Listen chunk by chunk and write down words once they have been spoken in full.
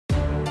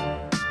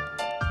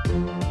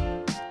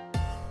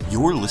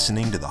You're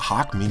listening to the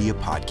Hawke Media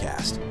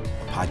podcast,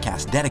 a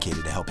podcast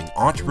dedicated to helping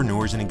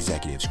entrepreneurs and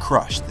executives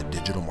crush the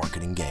digital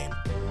marketing game.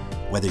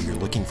 Whether you're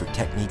looking for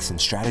techniques and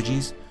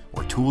strategies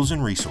or tools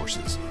and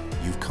resources,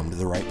 you've come to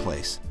the right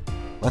place.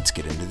 Let's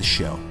get into the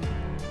show.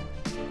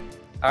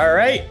 All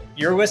right,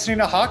 you're listening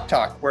to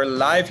HawkeTalk. We're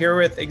live here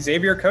with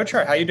Xavier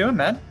Kochhar. How you doing,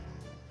 man?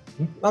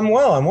 I'm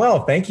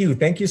well. Thank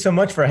you so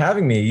much for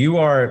having me. You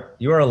are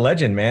a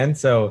legend, man.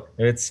 So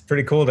it's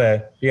pretty cool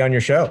to be on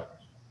your show.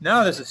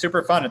 No, this is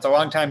super fun. It's a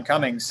long time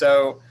coming.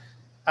 So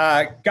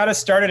got to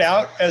start it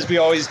out as we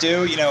always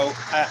do. You know,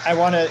 I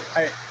want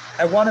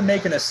to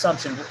make an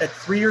assumption. At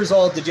 3 years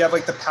old, did you have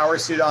like the power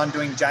suit on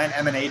doing giant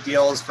M&A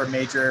deals for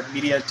major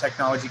media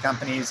technology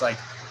companies? Like,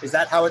 is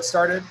that how it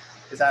started?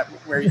 Is that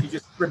where you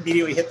just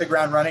immediately hit the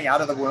ground running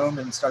out of the womb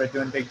and started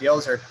doing big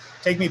deals? Or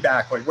take me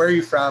back. Like, where are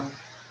you from?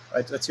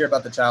 Let's hear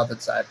about the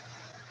childhood side.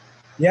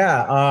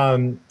 Yeah.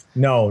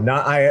 No,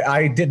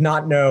 I did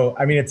not know.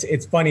 I mean,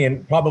 it's funny,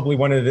 and probably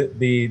one of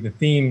the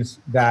themes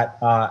that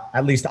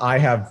at least I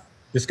have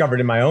discovered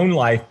in my own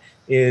life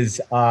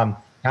is how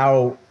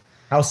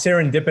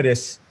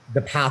serendipitous the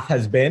path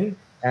has been,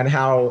 and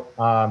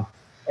how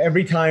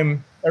every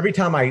time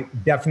I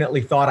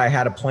definitely thought I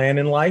had a plan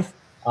in life,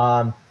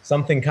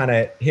 something kind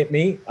of hit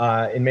me.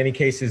 In many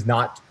cases,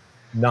 not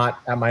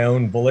at my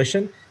own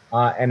volition,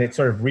 and it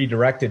sort of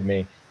redirected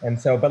me. And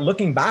so, but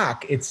looking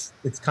back, it's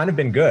kind of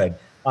been good.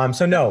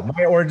 So no,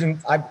 my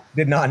origins, I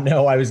did not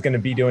know I was going to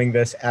be doing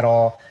this at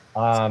all.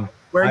 I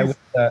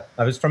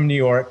was from New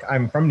York.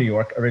 I'm from New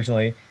York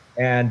originally.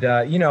 And,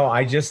 I'm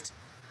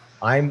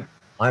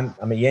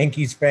a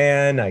Yankees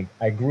fan.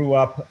 I grew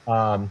up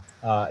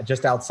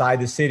just outside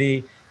the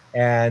city.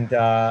 And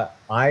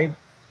I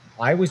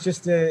was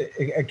just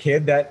a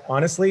kid that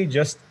honestly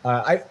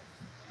I've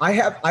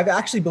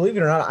actually, believe it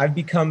or not, I've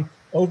become,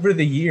 over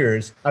the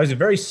years, I was a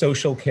very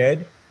social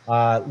kid.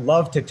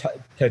 Love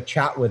to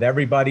chat with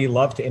everybody,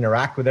 love to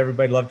interact with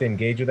everybody, love to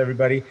engage with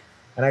everybody.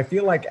 And I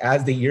feel like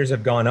as the years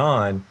have gone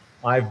on,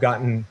 I've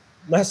gotten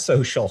less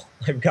social.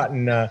 I've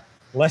gotten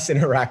less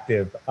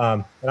interactive.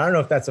 And I don't know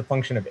if that's a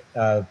function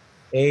of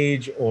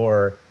age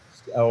or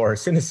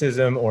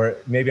cynicism, or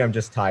maybe I'm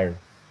just tired.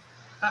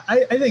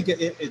 I think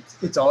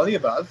it's all of the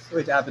above,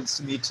 which happens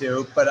to me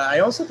too. But I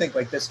also think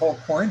like this whole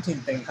quarantine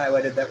thing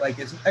highlighted that, like,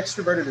 as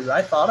extroverted as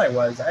I thought I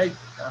was,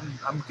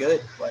 I'm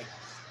good. Like,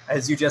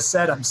 as you just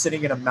said, I'm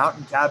sitting in a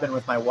mountain cabin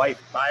with my wife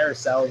by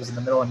ourselves in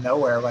the middle of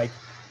nowhere. Like,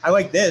 I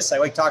like this. I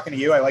like talking to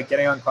you. I like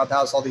getting on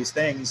Clubhouse, all these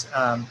things.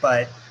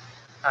 But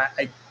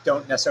I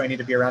don't necessarily need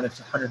to be around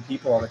 100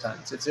 people all the time.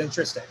 It's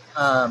interesting.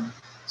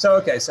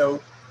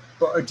 So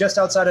just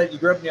outside of, you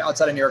grew up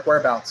outside of New York.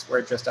 Whereabouts?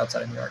 We're just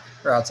outside of New York,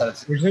 or outside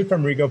of? Originally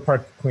from Rego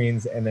Park,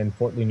 Queens, and then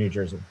Fort Lee, New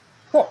Jersey.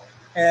 Cool.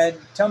 And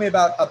tell me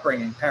about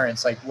upbringing,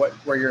 parents. Like, what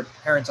were your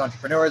parents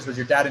entrepreneurs? Was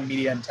your dad in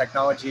media and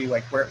technology?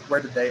 Like,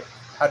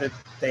 how did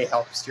they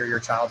help steer your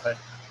childhood?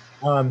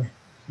 I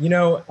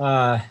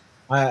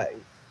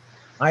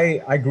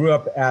grew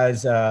up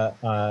as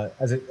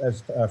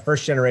a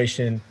first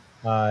generation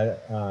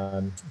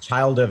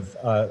child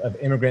of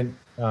immigrant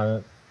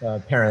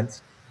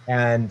parents,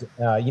 and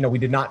we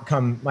did not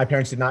come. My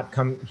parents did not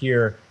come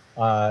here,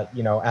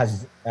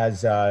 as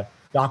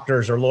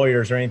doctors or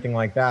lawyers or anything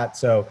like that.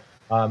 So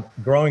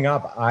growing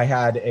up,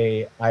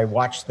 I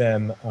watched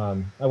them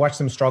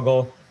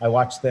struggle. I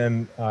watched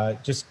them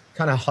just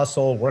kind of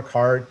hustle, work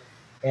hard.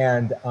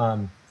 And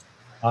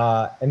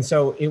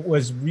so it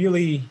was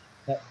really,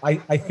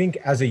 I think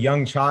as a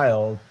young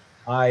child,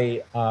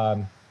 I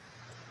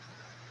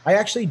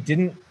actually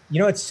didn't,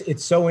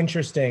 it's so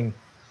interesting.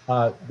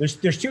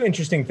 There's two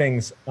interesting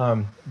things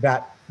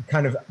that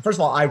kind of, first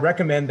of all, I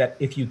recommend that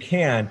if you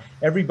can,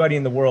 everybody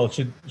in the world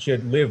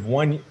should live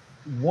one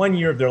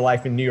year of their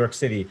life in New York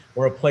City,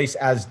 or a place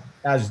as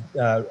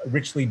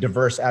richly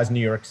diverse as New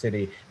York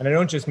City. And I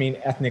don't just mean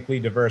ethnically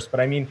diverse, but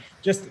I mean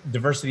just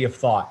diversity of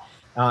thought.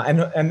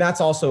 And that's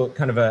also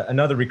kind of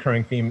another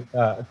recurring theme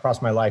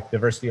across my life,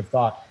 diversity of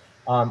thought.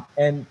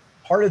 And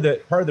part of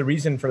the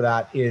reason for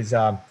that is,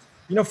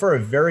 for a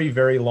very,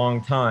 very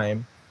long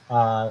time,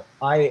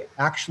 I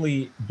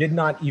actually did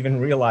not even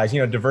realize,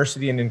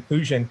 diversity and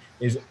inclusion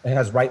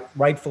has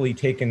rightfully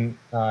taken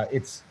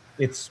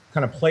its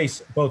kind of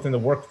place both in the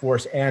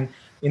workforce and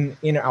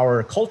in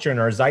our culture, in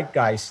our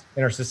zeitgeist,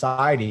 in our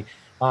society.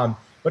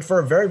 But for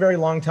a very, very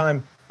long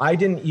time, I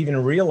didn't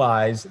even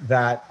realize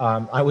that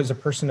I was a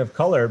person of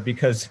color,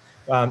 because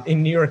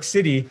in New York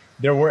City,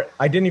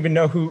 I didn't even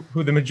know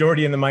who the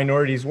majority and the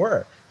minorities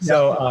were.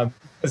 So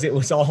because it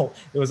was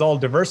all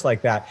diverse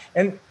like that.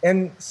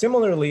 And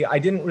similarly, I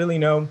didn't really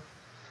know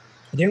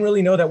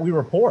that we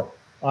were poor.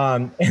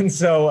 And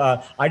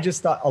so I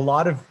just thought a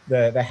lot of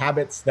the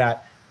habits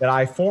that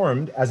I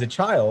formed as a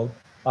child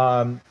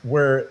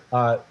were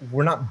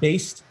not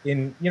based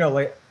in,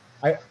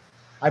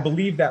 I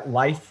believe that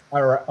life,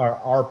 or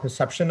our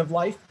perception of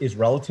life, is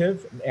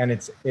relative, and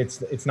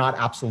it's not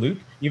absolute,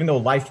 even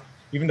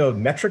though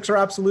metrics are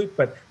absolute,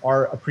 but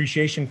our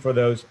appreciation for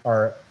those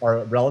are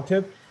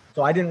relative.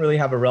 So I didn't really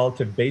have a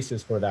relative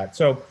basis for that.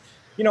 So,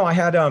 I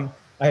had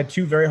I had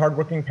two very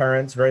hardworking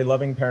parents, very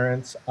loving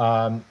parents,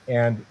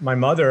 and my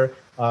mother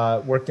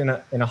worked in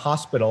a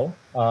hospital,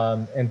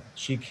 and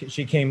she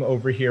came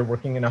over here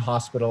working in a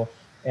hospital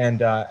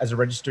and as a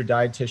registered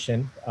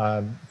dietitian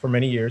for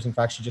many years. In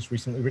fact, she just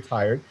recently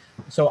retired.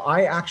 So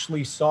I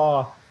actually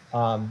saw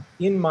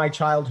in my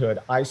childhood,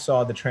 I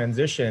saw the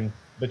transition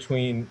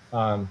between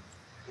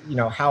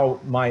how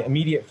my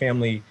immediate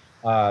family,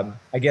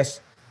 I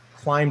guess,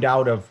 climbed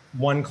out of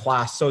one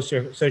class,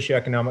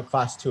 socioeconomic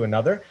class to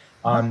another.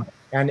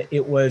 And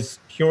it was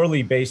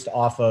purely based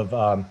off of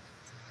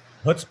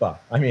chutzpah.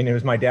 I mean, it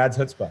was my dad's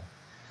chutzpah.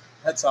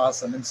 That's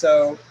awesome. And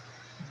so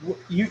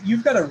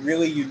you've got a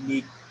really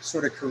unique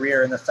sort of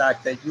career in the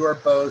fact that you are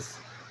both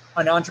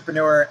an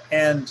entrepreneur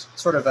and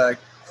sort of a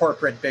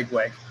corporate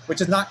bigwig,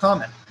 which is not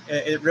common.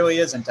 It really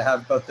isn't, to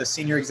have both the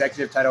senior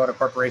executive title at a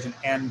corporation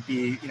and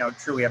be,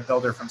 truly a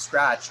builder from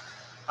scratch.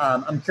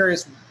 I'm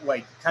curious,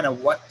 like, kind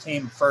of what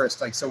came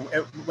first? Like, so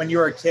when you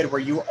were a kid, were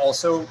you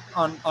also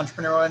on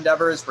entrepreneurial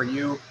endeavors? Were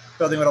you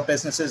building little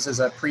businesses as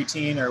a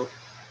preteen, or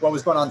what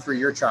was going on through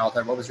your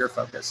childhood? What was your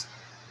focus?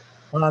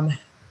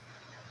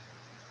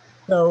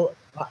 So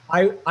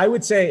I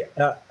would say,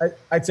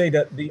 I'd say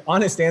that the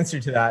honest answer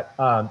to that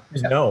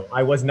is no.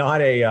 I was not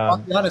a...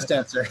 the honest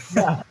answer.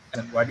 Yeah.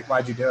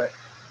 Why'd you do it?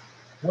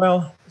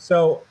 Well,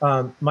 so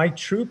my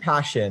true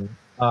passion,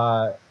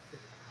 and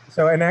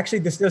actually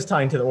this does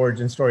tie into the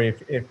origin story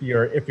if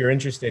you're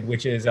interested,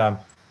 which is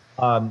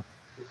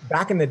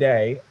back in the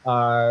day,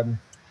 one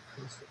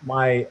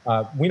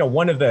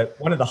of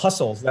the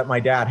hustles that my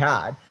dad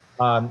had,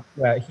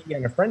 he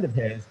and a friend of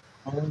his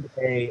owned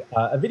a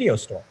video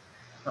store.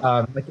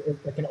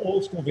 Like an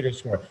old school video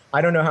store.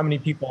 I don't know how many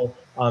people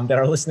that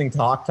are listening to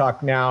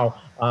HawkeTalk now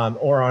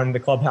or on the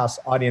Clubhouse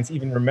audience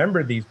even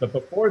remember these, but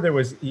before there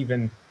was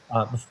even,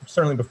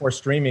 certainly before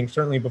streaming,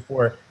 certainly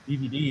before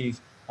DVDs,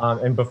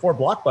 and before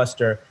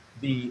Blockbuster,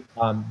 the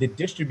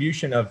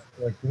distribution of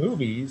like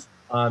movies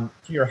to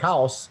your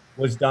house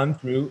was done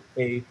through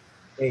a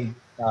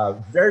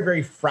very,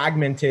 very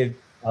fragmented,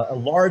 a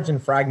large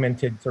and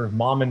fragmented sort of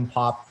mom and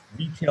pop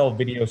retail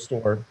video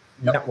store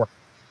network.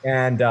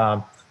 And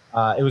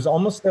it was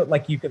almost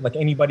like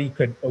anybody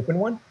could open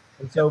one.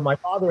 And so my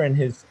father and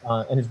his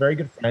very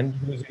good friend,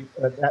 who's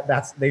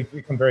they've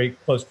become very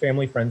close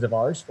family friends of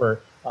ours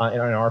in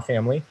our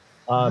family.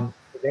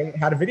 They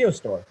had a video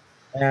store.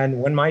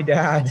 And when my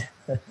dad,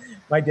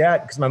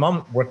 because my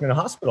mom worked in a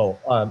hospital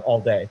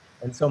all day.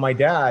 And so my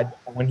dad,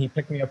 when he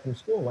picked me up from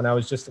school, when I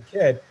was just a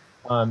kid,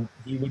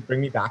 he would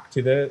bring me back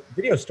to the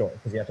video store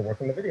because he had to work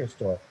in the video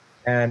store.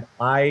 And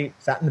I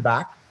sat in the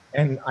back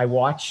and I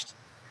watched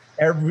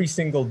every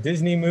single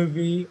Disney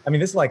movie. I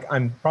mean, this is like,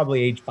 I'm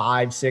probably age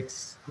 5,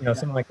 6,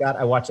 something like that.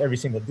 I watched every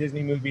single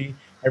Disney movie,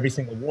 every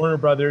single Warner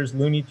Brothers,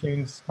 Looney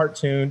Tunes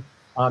cartoon.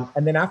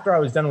 And then after I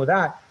was done with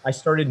that, I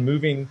started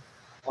moving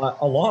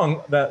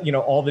along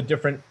all the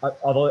different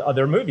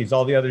other movies,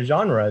 all the other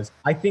genres.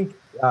 I think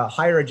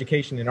higher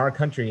education in our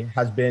country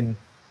has been,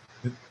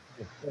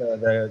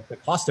 the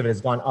cost of it has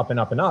gone up and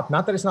up and up.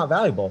 Not that it's not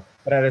valuable,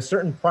 but at a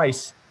certain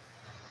price,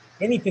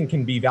 anything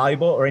can be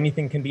valuable or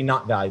anything can be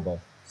not valuable.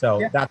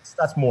 So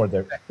that's more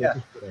the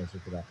answer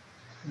to that.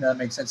 That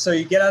makes sense. So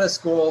you get out of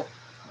school,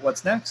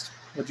 what's next?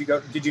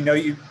 Did you know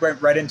you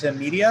went right into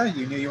media?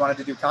 You knew you wanted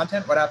to do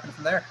content? What happened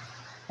from there?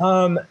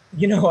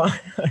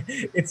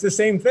 It's the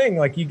same thing.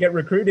 Like, you get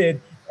recruited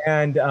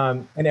and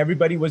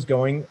everybody was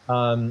going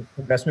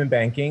investment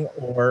banking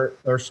or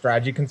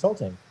strategy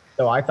consulting.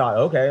 So I thought,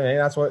 okay, maybe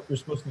that's what you're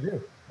supposed to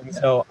do. And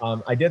so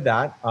I did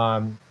that.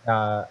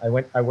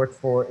 I worked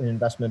for an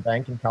investment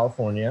bank in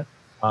California,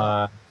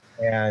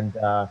 and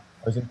I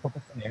was in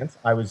corporate finance.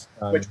 I was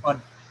which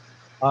one?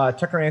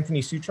 Tucker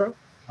Anthony Sutro.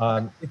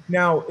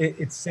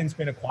 It's since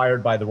been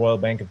acquired by the Royal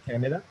Bank of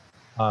Canada,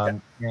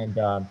 and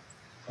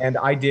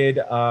I did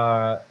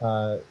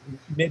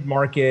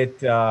mid-market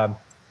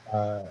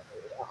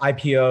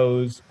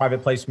IPOs,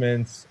 private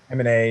placements,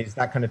 M&As,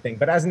 that kind of thing,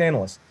 but as an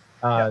analyst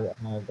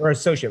or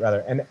associate rather.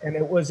 And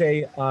it was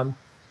a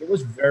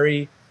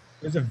very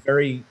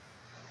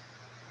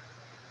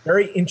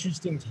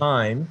interesting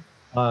time,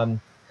 and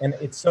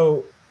it's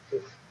so.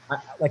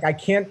 I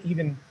can't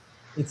even,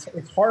 it's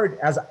hard.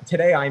 As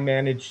today I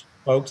manage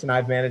folks and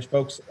I've managed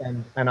folks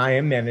and I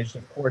am managed,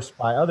 of course,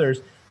 by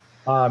others.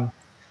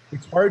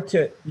 It's hard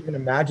to even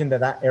imagine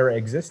that era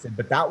existed,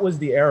 but that was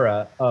the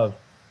era of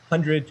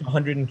 100 to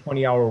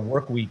 120 hour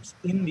work weeks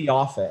in the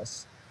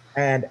office.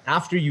 And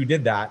after you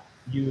did that,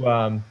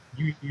 you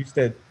used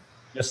to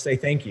just say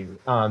thank you.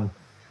 So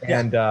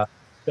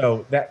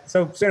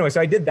anyway,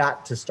 so I did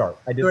that to start.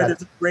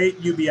 There's a great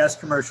UBS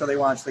commercial they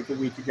launched like a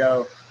week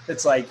ago.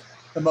 It's like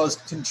the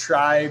most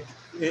contrived.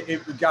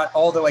 It got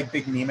all the like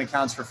big meme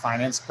accounts for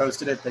finance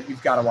posted it, that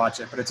you've got to watch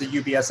it. But it's a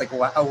UBS like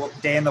a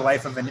day in the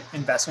life of an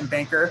investment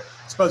banker.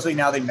 Supposedly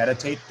now they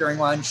meditate during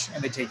lunch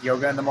and they take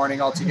yoga in the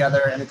morning all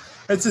together. And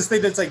it's this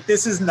thing that's like,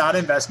 this is not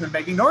investment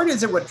banking, nor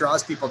is it what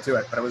draws people to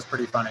it. But it was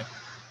pretty funny.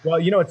 Well,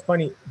 it's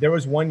funny. There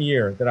was one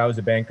year that I was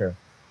a banker,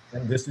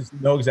 and this is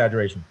no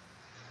exaggeration.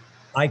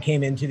 I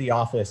came into the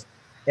office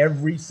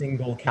every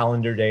single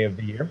calendar day of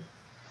the year.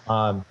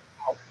 Um,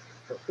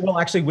 well,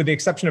 actually, with the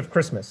exception of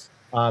Christmas.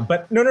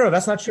 But no,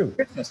 that's not true.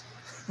 Christmas.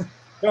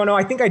 No,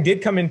 I think I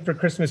did come in for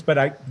Christmas,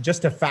 but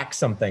just to fax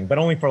something, but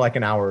only for like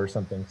an hour or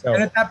something. So,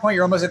 and at that point,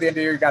 you're almost at the end of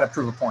the year. You got to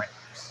prove a point.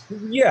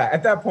 Yeah,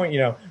 at that point,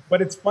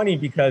 But it's funny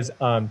because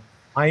I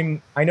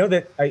know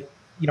that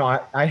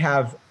I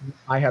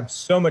have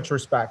so much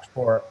respect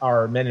for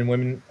our men and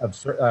women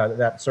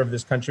that serve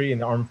this country in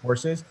the armed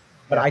forces.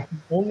 But I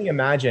can only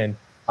imagine.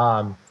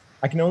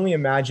 I can only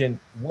imagine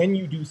when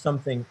you do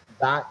something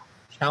that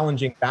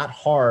challenging, that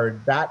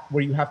hard, that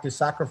where you have to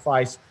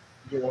sacrifice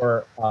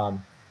your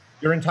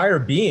entire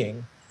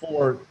being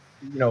for,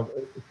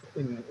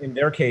 in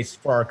their case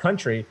for our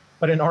country,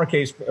 but in our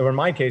case, or in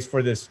my case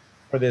for this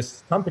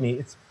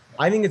company,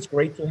 I think it's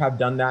great to have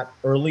done that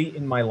early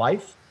in my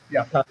life.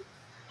 Yeah. Because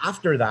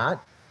after that,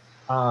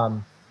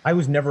 I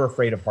was never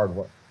afraid of hard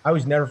work. I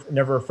was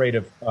never afraid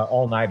of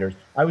all-nighters.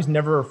 I was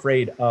never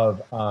afraid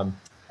of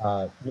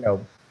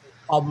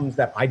problems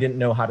that I didn't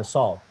know how to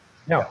solve.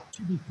 Now,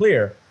 to be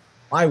clear,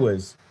 I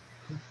was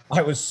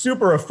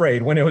super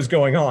afraid when it was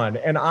going on,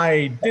 and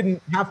I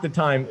didn't half the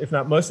time, if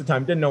not most of the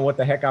time, didn't know what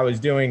the heck I was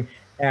doing,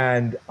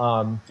 and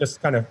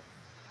just kind of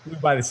flew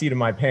by the seat of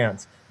my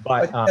pants.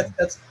 But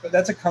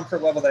that's a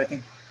comfort level that I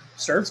think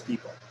serves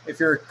people. If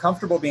you're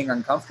comfortable being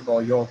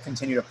uncomfortable, you'll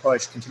continue to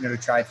push, continue to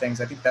try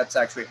things. I think that's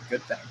actually a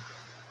good thing.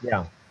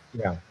 Yeah.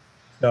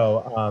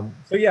 So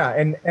yeah,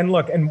 and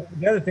look, and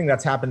the other thing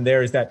that's happened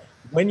there is that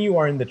when you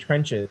are in the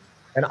trenches,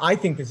 and I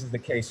think this is the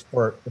case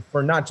for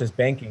not just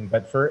banking,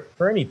 but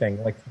for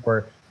anything, like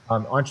for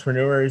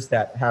entrepreneurs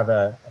that have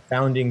a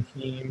founding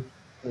team,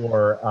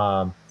 or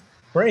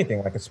for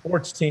anything like a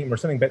sports team or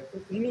something. But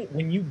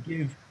when you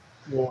give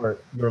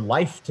your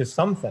life to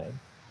something,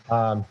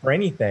 for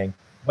anything,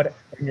 but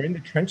when you're in the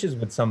trenches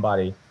with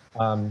somebody,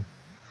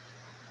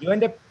 you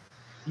end up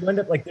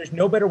like, there's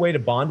no better way to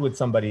bond with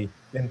somebody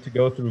than to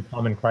go through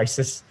common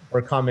crisis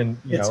or common,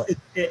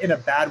 in a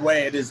bad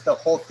way, it is the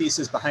whole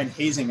thesis behind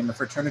hazing in the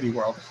fraternity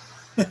world.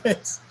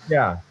 It's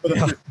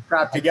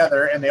trapped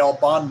together and they all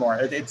bond more.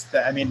 It's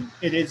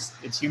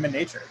human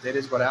nature. It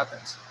is what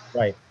happens.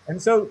 Right.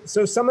 And so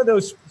some of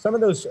those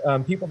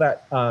people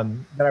that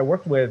I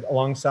worked with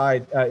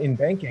alongside in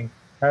banking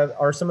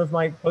are some of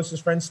my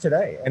closest friends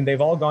today, and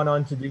they've all gone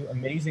on to do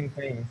amazing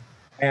things.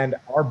 And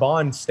our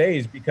bond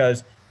stays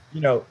because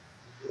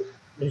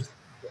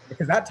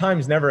that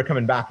time's never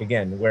coming back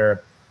again.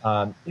 Where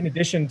in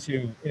addition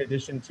to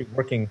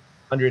working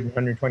 100 and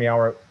 120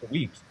 hour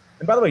weeks,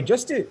 and by the way,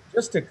 just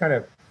to kind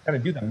of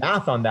do the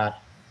math on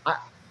that,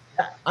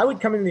 I would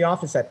come into the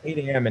office at 8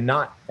 a.m. and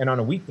on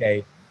a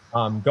weekday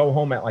go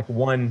home at like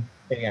 1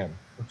 a.m.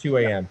 or 2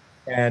 a.m.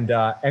 And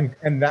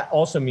that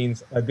also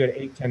means a good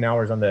 8-10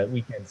 hours on the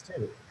weekends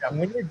too. Yeah. And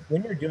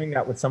when you're doing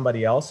that with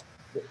somebody else,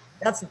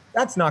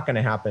 that's not going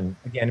to happen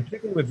again,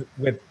 particularly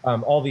with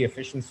all the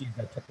efficiencies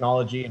that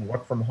technology and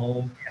work from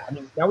home. I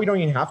mean, now we don't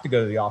even have to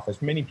go to the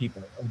office. Many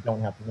people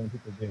don't have to. Many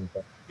people do.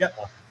 But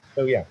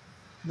so yeah.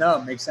 No,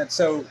 it makes sense.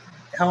 So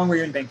how long were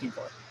you in banking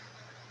for?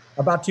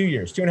 About 2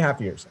 years,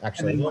 2.5 years,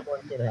 actually. A little more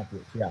than 2.5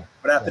 years. Yeah.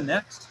 What happened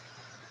next?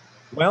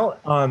 Well,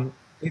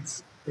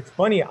 it's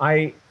funny.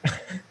 I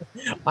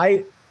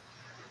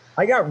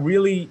got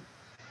really,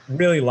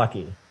 really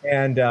lucky,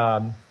 and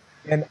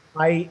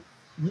I,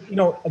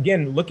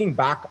 again, looking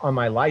back on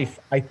my life,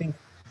 I think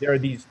there are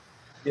these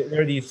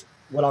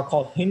what I'll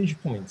call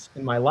hinge points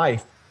in my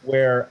life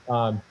where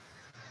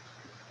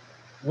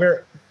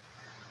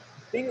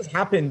things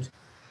happened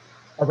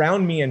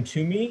around me and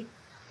to me,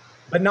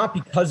 but not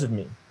because of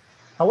me.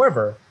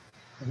 However,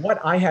 what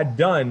I had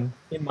done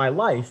in my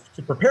life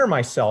to prepare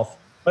myself,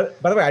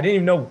 but by the way, I didn't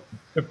even know,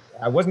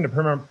 I wasn't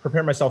to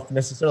prepare myself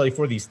necessarily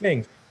for these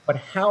things, but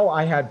how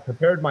I had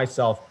prepared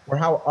myself, or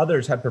how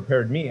others had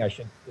prepared me, it's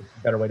a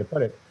better way to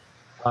put it.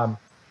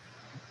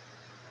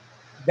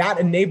 That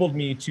enabled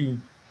me to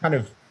kind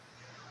of,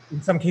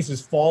 in some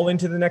cases, fall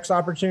into the next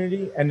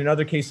opportunity, and in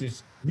other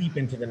cases, leap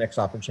into the next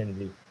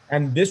opportunity.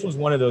 And this was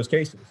one of those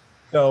cases.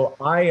 So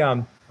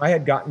I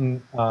had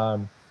gotten,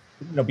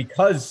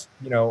 because,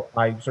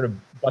 I sort of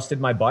busted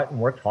my butt and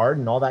worked hard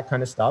and all that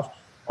kind of stuff.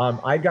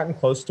 I'd gotten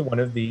close to one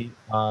of the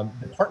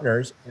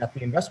partners at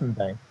the investment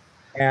bank,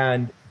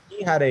 and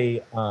he had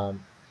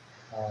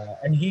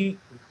and he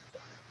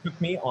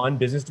took me on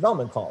business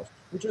development calls,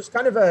 which was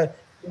kind of it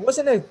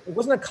wasn't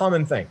a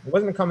common thing. It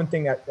wasn't a common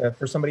thing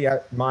for somebody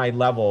at my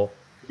level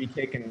to be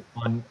taken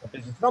on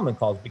business development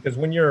calls, because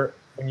when you're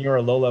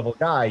a low level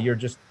guy, you're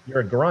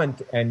a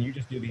grunt and you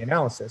just do the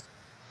analysis.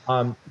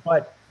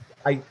 But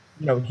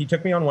he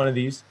took me on one of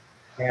these,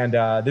 and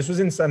this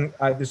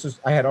was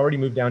I had already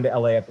moved down to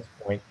LA at this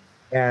point,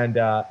 and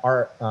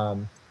our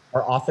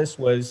office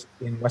was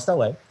in West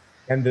LA,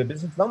 and the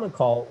business development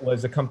call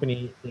was a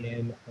company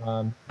in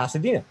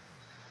Pasadena.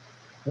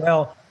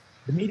 Well,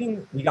 the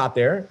meeting, we got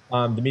there,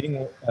 the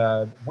meeting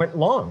went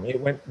long. It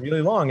went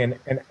really long, and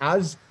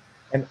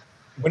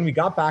when we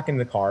got back in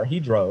the car, he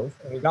drove,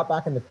 and we got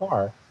back in the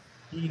car,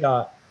 he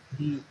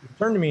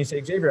turned to me and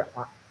said, "Xavier,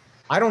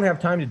 I don't have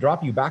time to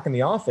drop you back in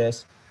the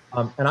office.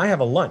 and I have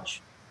a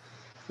lunch.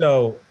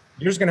 So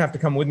you're just going to have to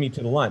come with me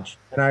to the lunch.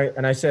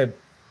 And I said,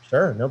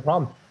 sure, no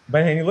problem.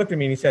 But then he looked at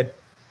me and he said,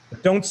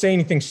 don't say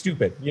anything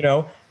stupid, you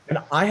know? And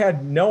I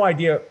had no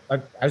idea.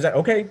 I was like,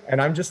 okay.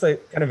 And I'm just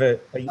like kind of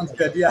Sounds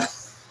good, yeah.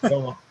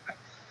 well,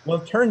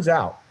 it turns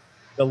out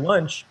the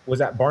lunch was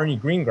at Barney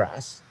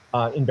Greengrass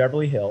in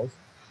Beverly Hills.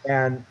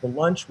 And the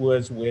lunch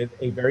was with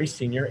a very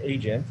senior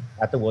agent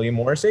at the William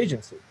Morris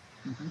Agency.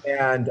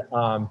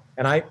 Mm-hmm.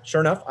 And I,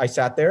 sure enough, I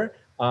sat there.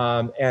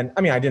 And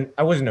I mean,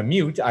 I wasn't a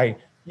mute. I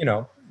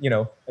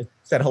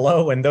said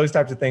hello and those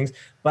types of things,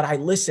 but I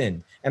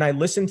listened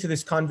to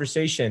this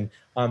conversation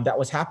that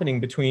was happening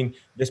between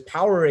this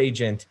power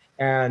agent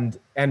and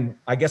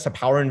I guess a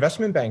power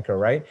investment banker,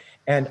 right?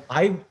 And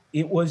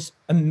it was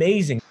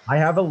amazing. I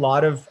have a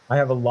lot of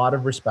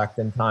respect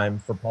and time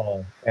for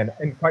Paul and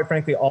quite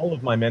frankly, all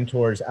of my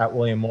mentors at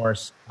William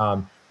Morris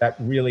that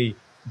really,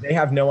 they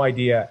have no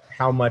idea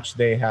how much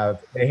they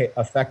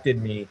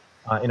affected me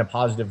in a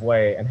positive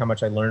way and how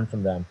much I learned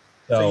from them.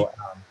 So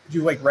did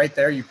you like right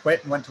there, you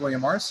quit and went to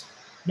William Morris?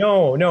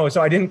 No.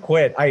 So I didn't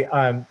quit.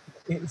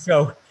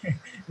 So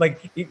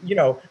like, you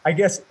know, I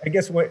guess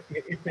what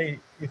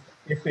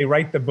if they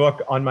write the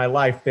book on my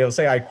life, they'll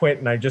say I quit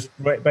and I just,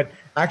 but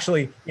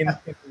actually in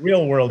the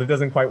real world, it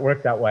doesn't quite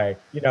work that way.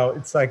 You know,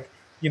 it's like,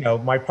 you know,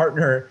 my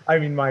partner, I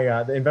mean,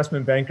 the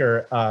investment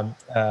banker,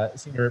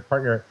 senior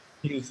partner,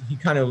 he's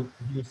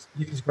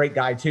this great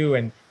guy too.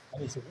 And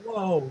he said,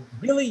 whoa,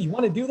 really? You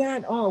want to do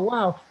that? Oh,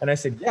 wow. And I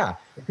said, yeah,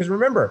 because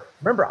remember,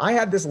 I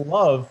had this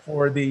love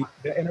for the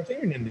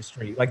entertainment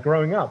industry, like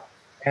growing up.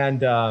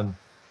 And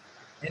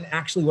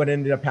actually what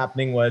ended up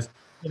happening was,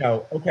 you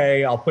know,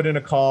 okay, I'll put in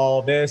a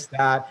call, this,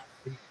 that.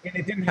 And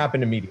it didn't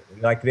happen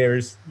immediately. Like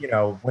there's, you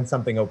know, when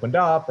something opened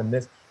up and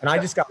I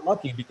just got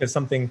lucky because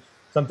something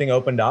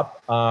opened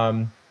up.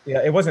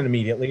 Yeah, it wasn't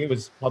immediately. It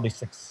was probably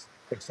 6,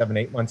 7,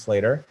 8 months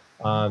later.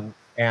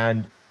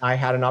 And I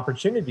had an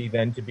opportunity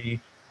then to be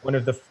one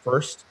of the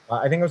first,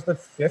 I think I was the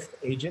 5th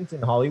agent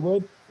in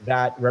Hollywood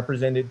that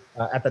represented,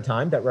 at the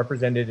time, that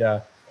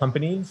represented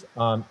companies,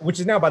 which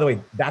is now, by the way,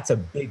 that's a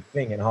big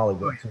thing in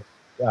Hollywood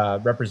to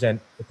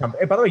represent the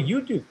company. By the way,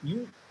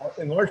 you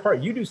in large part,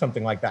 you do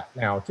something like that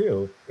now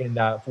too,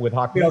 with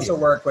Hawke Media. We also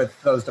work with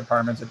those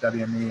departments at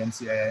WME and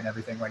CAA and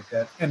everything like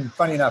that. And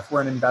funny enough,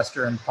 we're an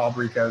investor in Paul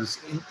Brico's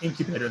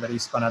incubator that he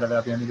spun out of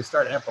WME to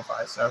start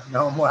Amplify. So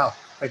know him well.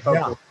 Like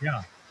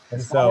yeah.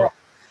 And so,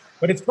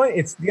 but it's funny.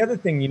 It's the other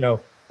thing, you know,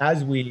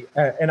 as we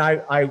and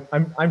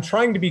I'm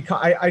trying to be.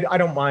 I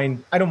don't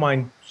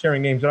mind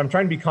sharing names, but I'm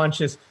trying to be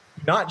conscious,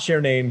 not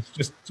share names,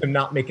 just to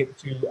not make it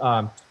too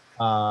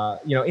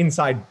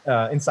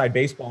inside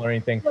baseball or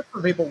anything. That's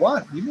what people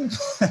want. You mean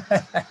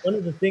one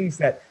of the things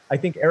that I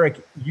think, Erik,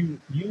 you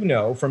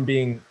know from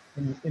being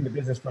in the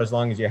business for as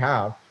long as you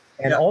have,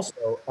 and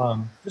also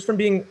just from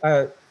being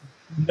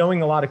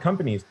knowing a lot of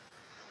companies,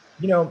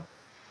 you know,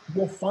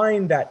 you'll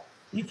find that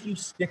if you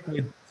stick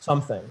with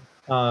something.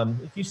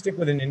 If you stick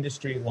with an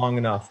industry long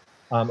enough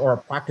or a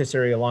practice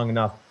area long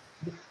enough,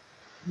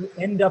 you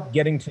end up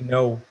getting to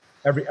know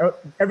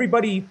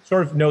everybody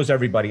sort of knows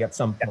everybody at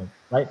some point,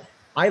 right?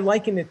 I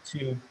liken it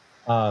to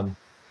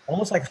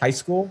almost like high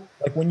school.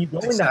 Like when you go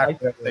into high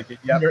school,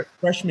 your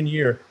freshman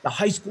year, the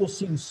high school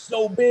seems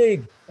so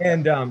big.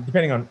 And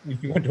depending on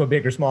if you went to a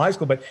big or small high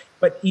school,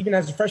 but even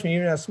as a freshman,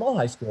 even as a small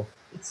high school,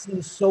 it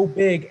seems so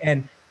big.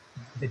 And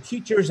the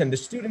teachers and the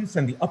students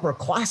and the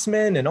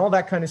upperclassmen and all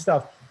that kind of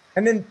stuff.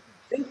 And then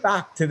think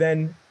back to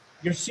then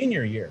your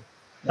senior year.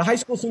 The high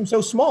school seems so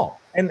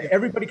small and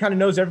everybody kind of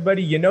knows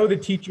everybody, you know, the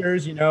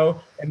teachers, you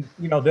know, and,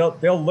 you know,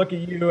 they'll look at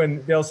you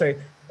and they'll say,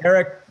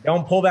 Erik,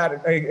 don't pull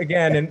that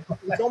again. And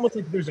it's almost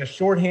like there's a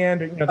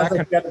shorthand, or, you know, that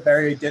kind of. Had a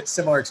very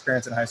similar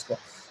experience in high school.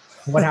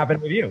 What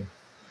happened with you?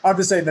 I'm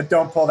just saying that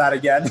don't pull that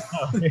again.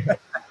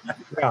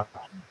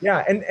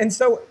 Yeah. And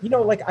so, you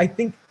know, like, I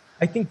think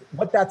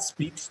what that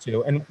speaks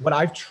to and what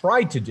I've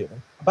tried to do,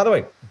 by the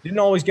way, didn't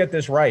always get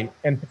this right.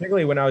 And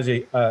particularly when I was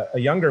a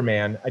younger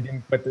man, I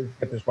didn't get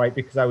this right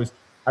because I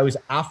was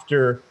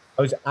after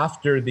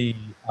the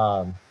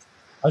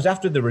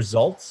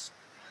results.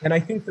 And I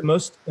think the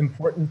most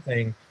important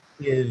thing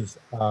is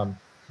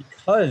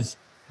because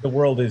the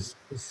world is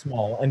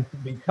small and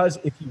because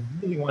if you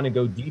really want to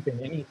go deep in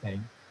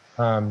anything,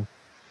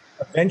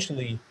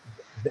 eventually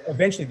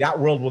that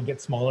world will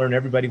get smaller and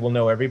everybody will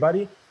know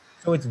everybody.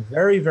 So it's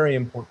very, very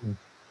important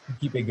to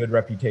keep a good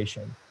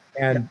reputation.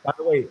 And by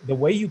the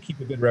way you keep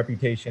a good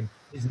reputation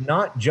is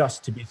not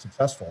just to be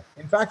successful.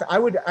 In fact, I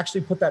would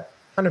actually put that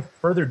kind of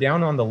further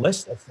down on the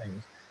list of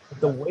things.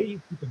 But the way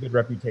you keep a good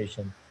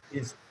reputation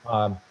is,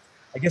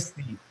 I guess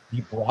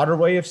the broader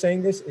way of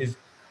saying this is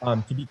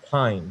to be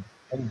kind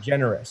and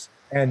generous.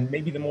 And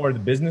maybe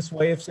the business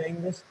way of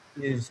saying this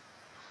is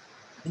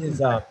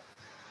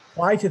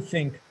try to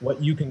think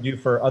what you can do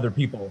for other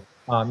people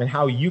and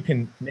how you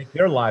can make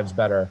their lives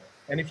better.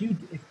 And if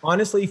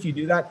honestly you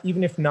do that,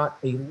 even if not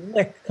a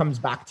lick comes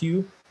back to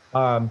you,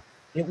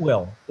 it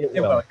will. It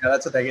will. Yeah,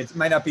 that's the thing. It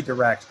might not be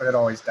direct, but it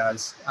always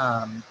does.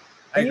 I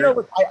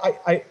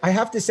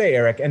have to say,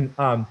 Erik, and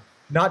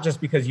not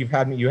just because you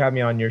had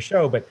me on your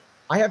show, but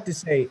I have to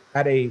say,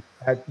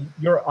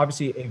 you're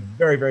obviously a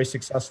very, very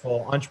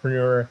successful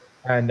entrepreneur,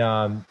 and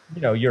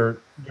you're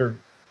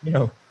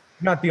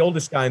not the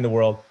oldest guy in the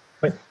world,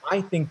 but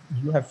I think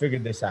you have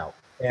figured this out,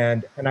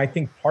 and I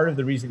think part of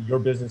the reason your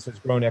business has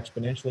grown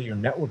exponentially, your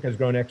network has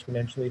grown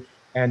exponentially,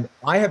 and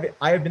I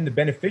have been the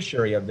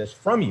beneficiary of this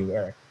from you,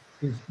 Erik,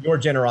 is your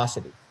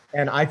generosity,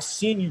 and I've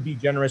seen you be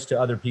generous to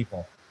other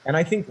people, and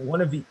I think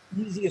one of the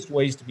easiest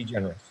ways to be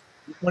generous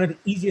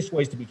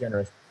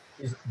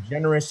is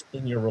generous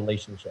in your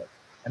relationship.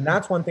 And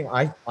that's one thing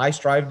I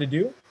strive to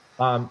do.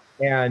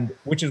 And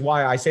which is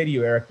why I say to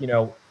you, Erik,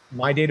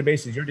 my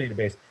database is your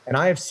database. And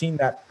I have seen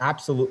that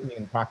absolutely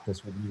in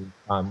practice with you,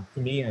 to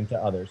me and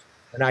to others.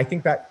 And I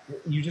think that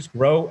you just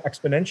grow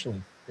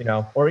exponentially,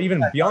 or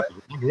even beyond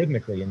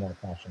algorithmically in that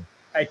fashion.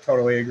 I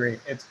totally agree.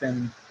 It's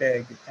been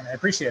big and I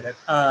appreciate it.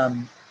 All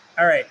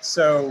right.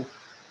 So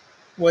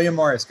William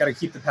Morris, got to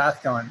keep the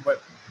path going. How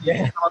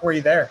long were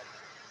you there?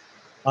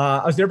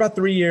 I was there about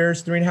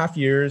 3.5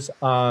 years.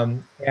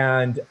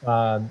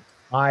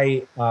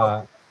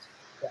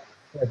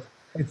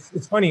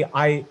 It's funny.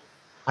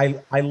 I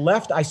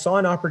left, I saw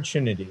an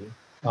opportunity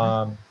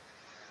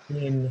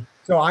in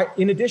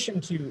addition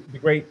to the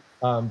great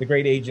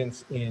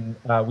agents in,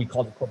 we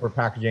called it corporate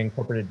packaging,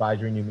 corporate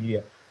advisory, new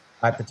media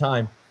at the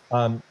time.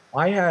 I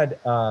had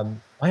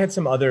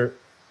some other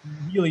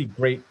really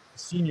great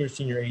senior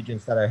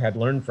agents that I had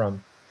learned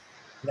from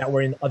that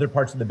were in other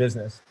parts of the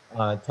business,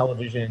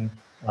 television,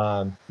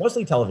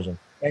 mostly television,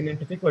 and in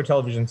particular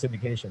television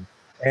syndication.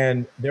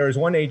 And there was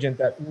one agent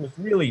that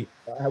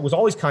was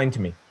always kind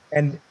to me.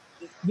 And,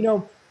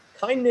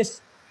 kindness,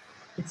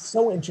 it's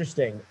so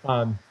interesting.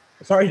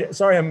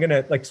 Sorry, I'm going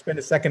to spend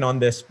a second on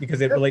this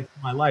because it relates to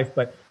my life.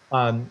 But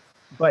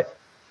life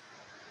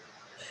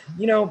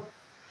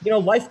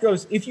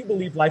goes, if you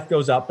believe life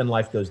goes up and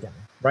life goes down,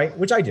 right?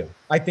 Which I do.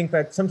 I think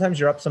that sometimes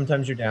you're up,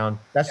 sometimes you're down.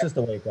 That's just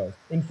the way it goes.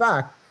 In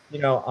fact,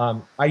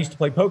 I used to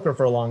play poker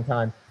for a long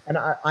time. And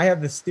I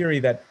have this theory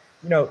that,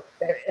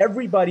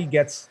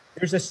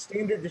 there's a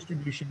standard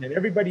distribution and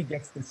everybody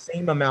gets the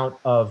same amount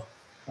of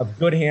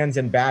good hands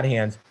and bad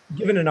hands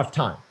given enough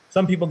time.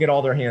 Some people get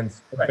all their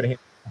hands up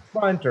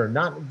front or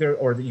not there,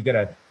 or you get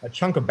a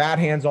chunk of bad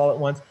hands all at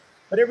once,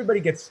 but everybody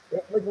gets,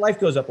 life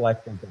goes up,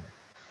 life goes down.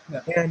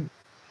 Yeah. And,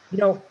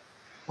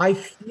 I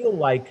feel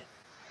like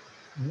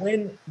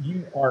when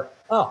you are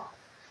up,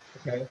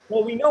 okay,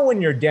 well, we know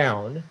when you're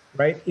down,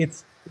 right?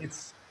 It's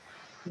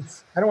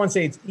I don't want to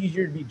say it's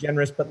easier to be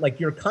generous, but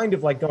you're kind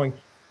of going,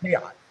 hey,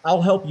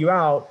 I'll help you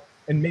out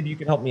and maybe you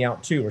can help me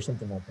out too, or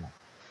something like that.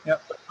 Yeah.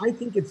 But I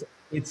think it's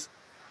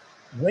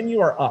when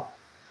you are up,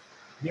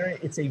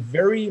 it's a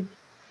very,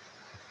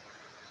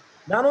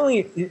 not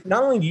only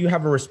do you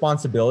have a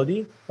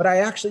responsibility, but I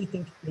actually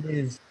think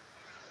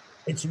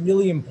it's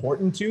really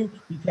important to,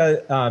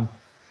 because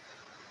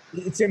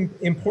it's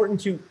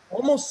important to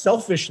almost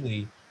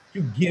selfishly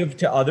to give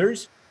to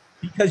others,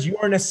 because you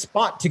are in a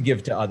spot to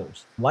give to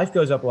others. Life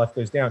goes up, life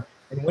goes down.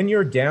 And when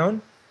you're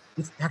down,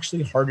 it's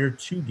actually harder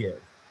to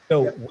give.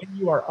 So when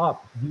you are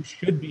up, you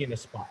should be in a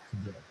spot to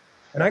give.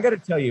 And I got to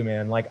tell you,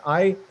 man,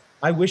 I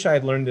wish I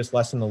had learned this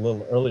lesson a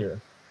little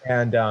earlier.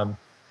 And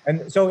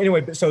so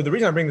anyway, so the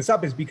reason I bring this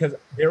up is because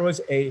there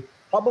was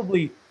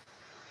probably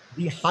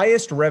the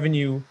highest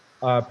revenue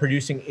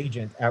producing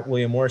agent at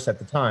William Morris at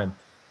the time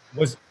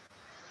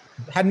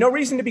had no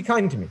reason to be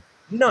kind to me,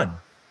 none,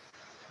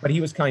 but he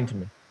was kind to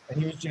me. And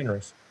he was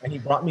generous, and he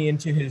brought me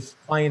into his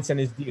clients and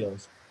his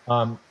deals,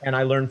 and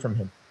I learned from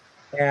him.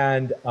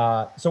 And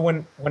so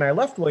when I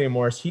left William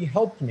Morris, he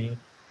helped me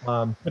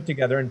put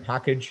together and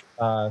package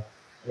I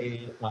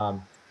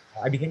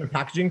became a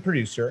packaging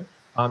producer,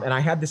 and I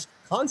had this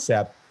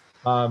concept.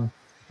 This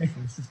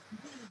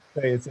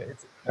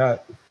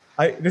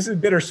is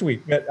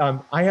bittersweet,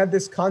 but I had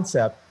this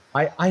concept.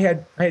 I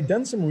had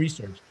done some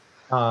research,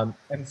 and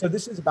so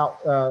this is about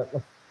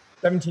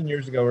 17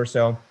 years ago or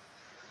so,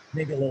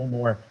 maybe a little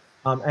more.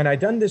 And I'd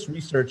done this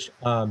research.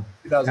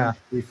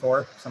 2003,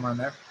 4, somewhere in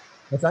there.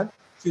 What's that?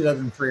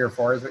 2003 or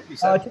 4 is what you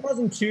said?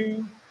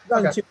 2002,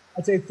 okay.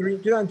 I'd say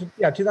 2002,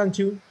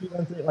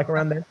 2003,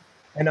 around there.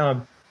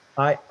 And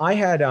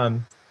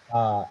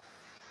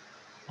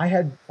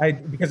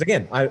because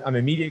again, I'm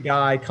a media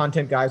guy,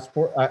 content guy,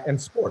 and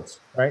sports,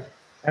 right?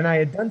 And I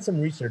had done some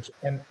research,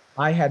 and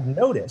I had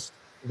noticed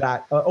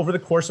that over the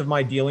course of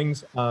my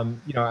dealings, as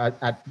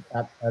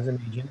an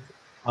agent,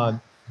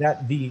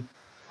 that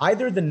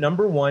either the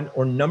number 1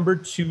 or number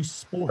 2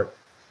 sport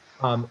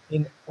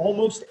in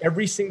almost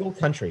every single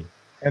country,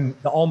 and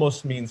the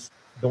almost means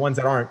the ones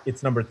that aren't,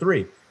 it's number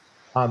 3,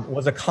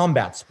 was a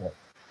combat sport,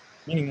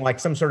 meaning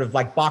some sort of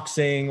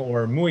boxing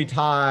or Muay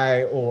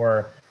Thai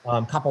or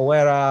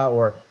capoeira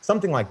or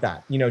something like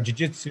that,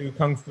 jiu-jitsu,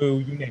 kung fu,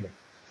 you name it.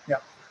 Yeah.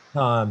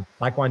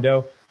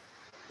 Taekwondo.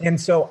 And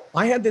so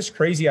I had this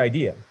crazy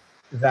idea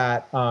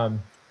that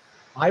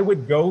I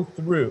would go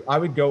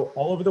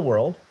all over the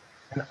world,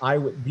 and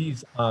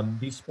these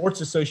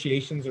sports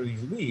associations or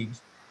these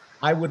leagues,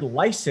 I would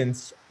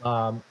license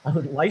the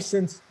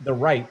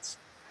rights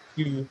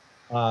to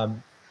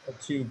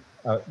to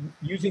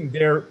using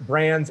their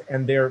brands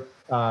and their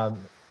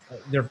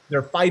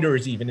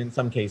fighters, even in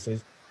some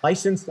cases,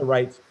 license the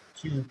rights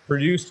to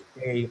produce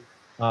it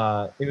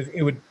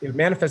would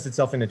manifest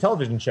itself in a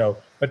television show,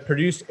 but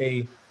produce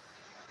a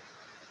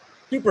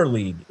super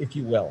league, if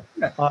you will,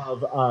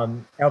 of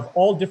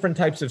all different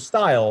types of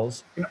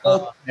styles. An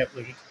ultimate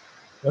league.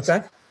 What's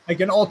that? Like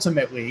an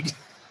ultimate league.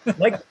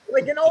 like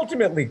an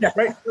ultimate league,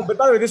 right? But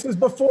by the way, this was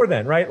before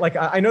then, right? Like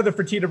I know the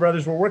Fertitta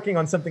brothers were working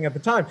on something at the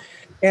time,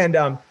 and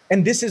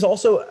this is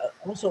also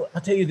I'll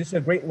tell you, this is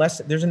a great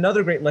lesson. There's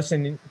another great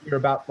lesson here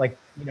about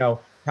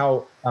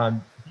how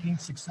being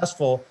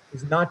successful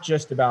is not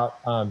just about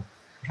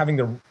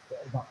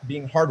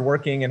being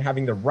hardworking and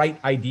having the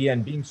right idea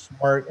and being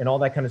smart and all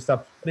that kind of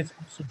stuff, but it's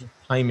also just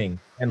timing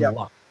and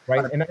luck,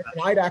 right? And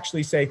I'd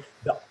actually say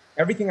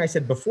everything I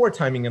said before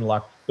timing and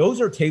luck, those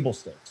are table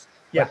stakes.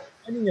 Yeah, but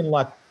timing and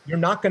luck, you're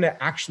not going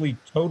to actually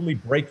totally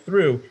break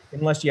through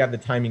unless you have the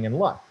timing and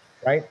luck,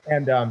 right?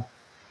 And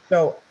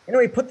so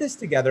anyway, put this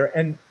together,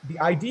 and the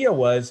idea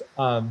was,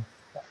 I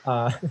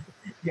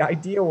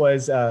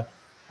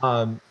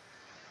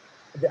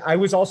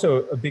was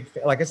also a big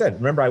fan. Like I said,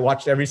 remember I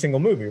watched every single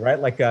movie, right?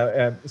 Like,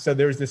 so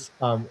there's this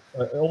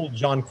old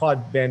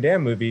Jean-Claude Van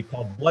Damme movie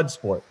called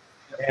Bloodsport,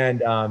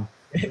 and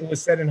it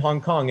was set in Hong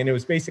Kong, and it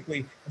was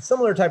basically a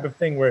similar type of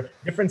thing where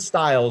different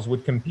styles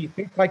would compete.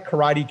 Think like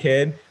Karate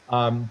Kid,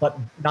 but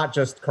not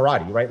just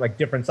karate, right? Like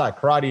different styles,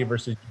 karate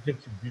versus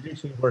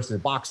jiu-jitsu versus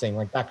boxing,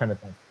 like that kind of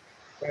thing.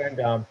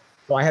 And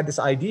so I had this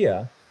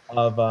idea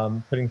of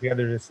putting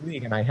together this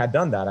league, and I had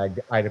done that.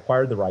 I'd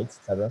acquired the rights,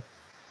 et cetera,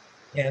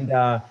 and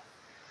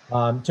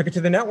took it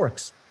to the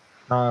networks,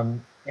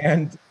 and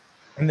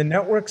the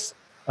networks.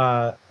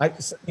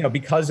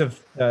 Because of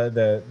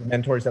the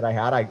mentors that I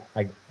had, I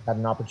had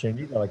an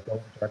opportunity to go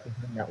directly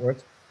to the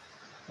networks,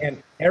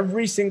 and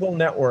every single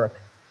network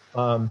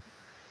told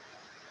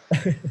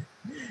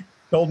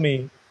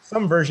me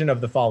some version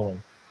of the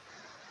following: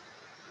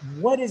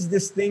 "What is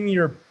this thing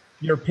you're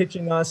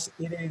pitching us?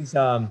 It is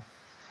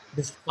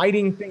this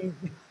fighting thing.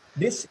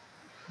 This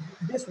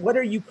what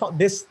are you call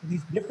this?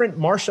 These different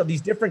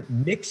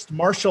mixed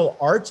martial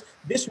arts.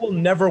 This will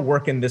never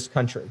work in this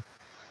country.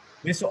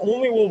 This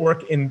only will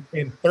work in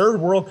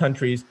third world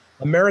countries.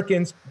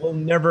 Americans will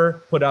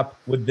never put up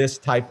with this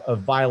type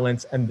of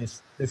violence and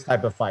this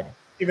type of fighting."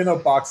 Even though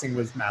boxing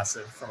was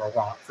massive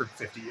for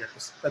 50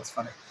 years. That's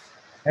funny.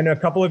 And a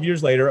couple of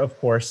years later, of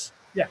course,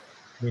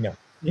 we know.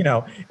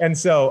 And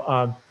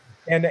so,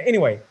 and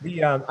anyway,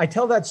 I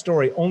tell that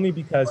story only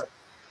because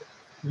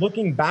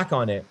looking back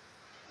on it,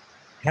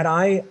 had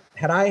I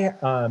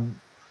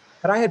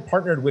had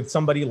partnered with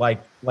somebody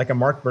like a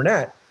Mark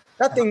Burnett,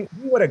 that thing,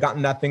 we would have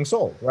gotten that thing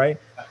sold, right?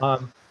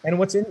 And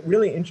what's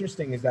really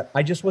interesting is that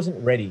I just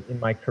wasn't ready in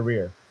my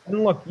career.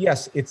 And look,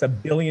 yes, it's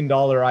 $1 billion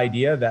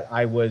idea that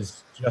I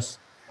was just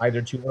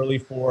either too early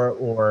for,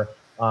 or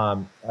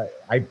I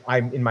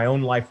in my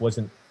own life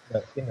wasn't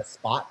in a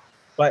spot.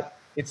 But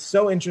it's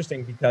so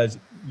interesting because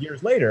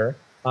years later,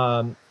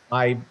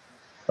 I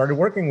started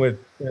working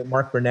with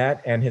Mark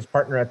Burnett and his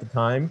partner at the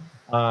time,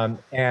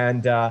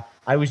 and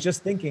I was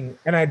just thinking,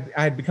 and I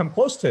had become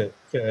close to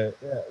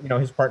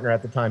his partner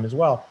at the time as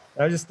well.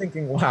 And I was just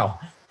thinking, wow,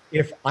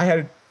 if I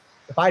had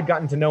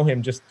gotten to know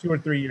him just 2 or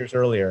 3 years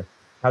earlier,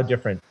 how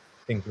different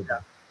things would be.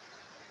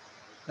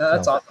 No,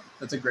 that's awesome.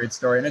 That's a great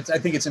story, and I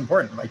think it's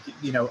important. Like,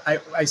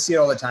 I see it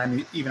all the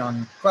time, even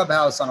on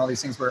Clubhouse, on all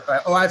these things where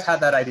I've had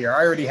that idea, or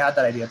I already had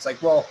that idea. It's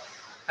like, well,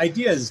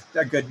 idea is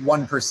a good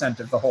 1%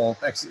 of the whole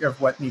of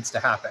what needs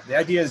to happen. The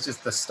idea is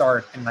just the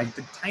start and like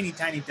the tiny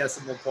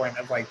decimal point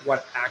of like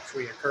what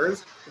actually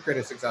occurs to create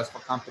a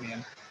successful company,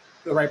 and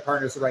the right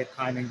partners, the right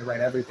timing, the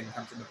right everything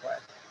comes into play.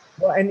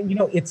 Well, and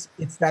it's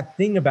that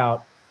thing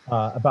about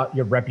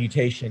your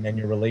reputation and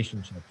your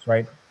relationships,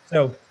 right?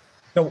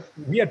 So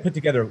we had put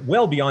together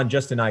well beyond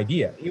just an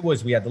idea. We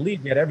had the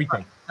lead, we had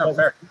everything. Oh,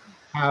 fair.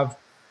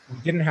 We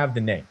didn't have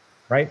the name,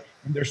 right?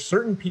 And there's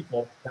certain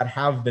people that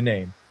have the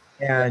name.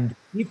 And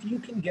if you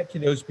can get to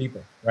those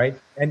people, right?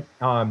 And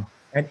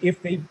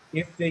if they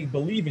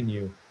believe in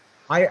you,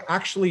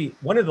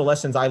 one of the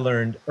lessons I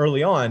learned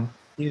early on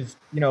is,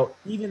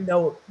 even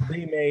though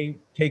they may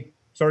take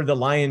sort of the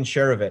lion's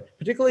share of it,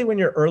 particularly when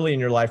you're early in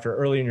your life or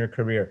early in your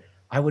career,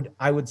 I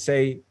would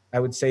say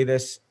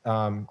this.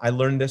 I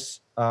learned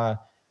this. I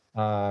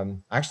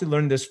actually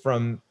learned this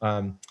from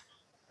an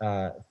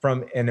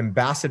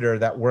ambassador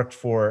that worked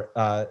for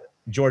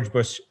George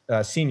Bush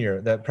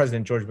Sr., the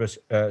President George Bush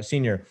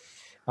Sr.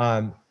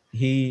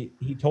 He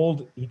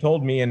told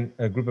me and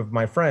a group of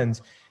my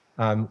friends,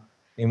 and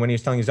when he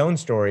was telling his own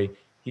story,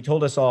 he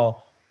told us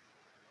all,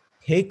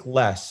 take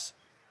less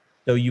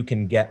so you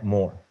can get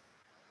more.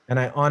 And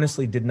I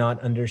honestly did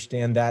not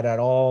understand that at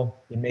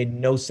all. It made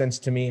no sense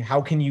to me. How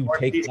can you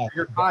take less?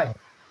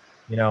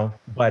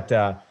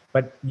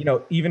 But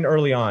even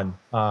early on,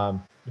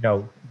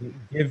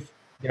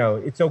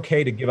 it's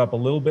okay to give up a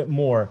little bit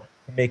more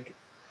to make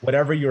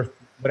whatever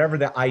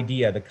the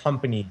idea, the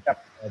company,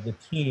 the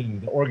team,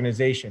 the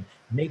organization,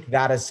 make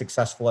that as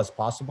successful as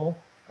possible.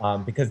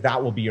 because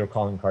that will be your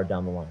calling card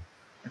down the line.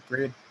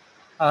 Agreed.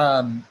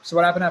 So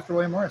what happened after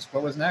William Morris?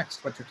 What was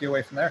next? What took you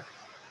away from there?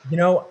 You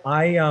know,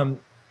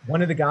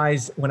 one of the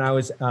guys when I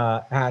was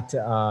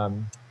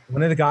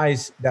one of the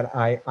guys that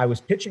I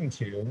was pitching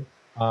to,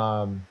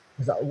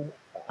 because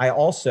I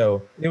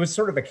also, it was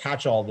sort of a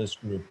catch-all, this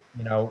group.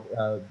 You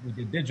know, we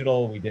did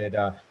digital, we did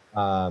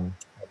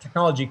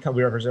technology,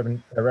 we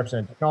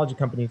represented technology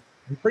companies.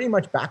 And pretty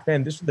much back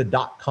then, this was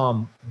the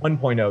 .com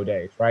 1.0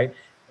 days, right?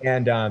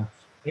 And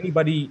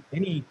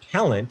any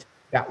talent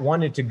that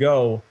wanted to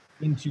go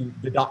into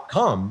the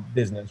 .com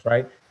business,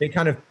 right? They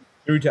kind of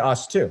threw to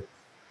us too.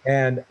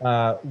 And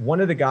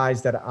one of the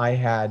guys that I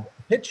had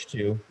pitched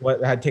to,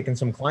 had taken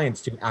some clients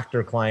to,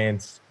 actor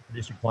clients,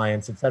 producer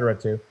clients, et cetera,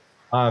 to,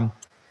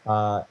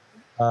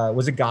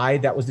 was a guy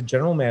that was the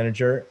general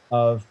manager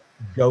of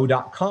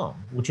Go.com,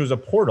 which was a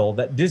portal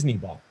that Disney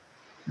bought.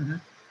 Mm-hmm.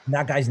 And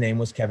that guy's name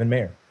was Kevin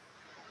Mayer.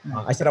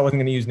 Mm-hmm. I said I wasn't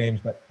going to use names,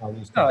 but I'll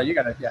use Kevin. Oh, you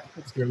got it. Yeah.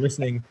 If you're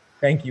listening,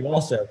 thank you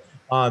also.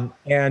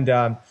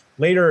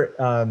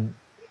 Later,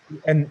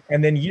 and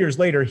then years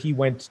later, he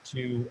went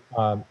to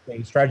a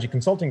strategy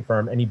consulting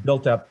firm, and he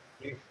built up.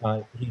 He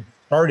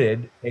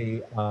started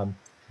the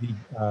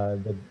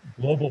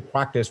global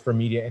practice for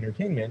media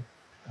entertainment,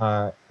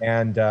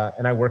 and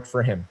I worked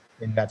for him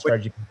in that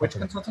strategy. Which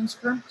consulting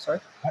firm? Sorry,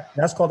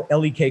 that's called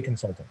LEK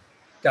Consulting.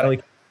 Got it.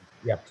 LEK,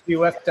 yeah.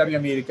 You left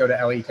WME to go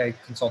to LEK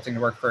Consulting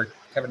to work for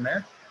Kevin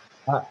Mayer.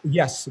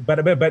 Yes, but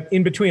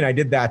in between, I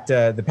did that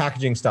the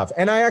packaging stuff,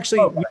 and I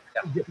actually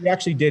we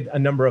actually did a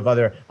number of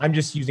other. I'm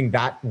just using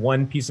that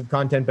one piece of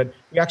content, but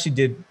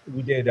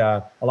we did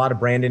a lot of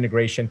brand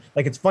integration.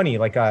 Like, it's funny,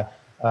 like a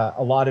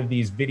lot of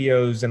these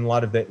videos and a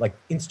lot of the like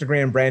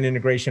Instagram brand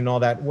integration and all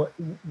that.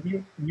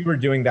 We were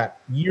doing that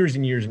years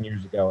and years and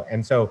years ago,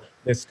 and so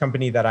this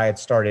company that I had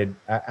started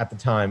at the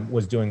time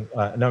was doing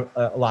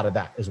a lot of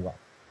that as well.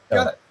 So,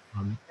 got it.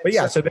 But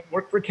yeah, so they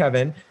worked for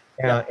Kevin.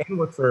 And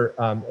worked for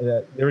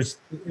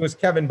it was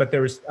Kevin, but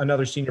there was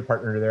another senior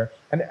partner there.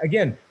 And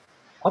again,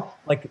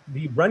 like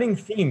the running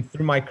theme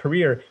through my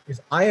career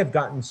is I've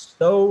gotten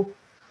so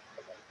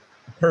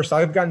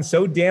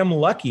damn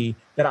lucky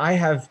that I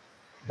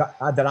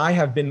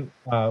have been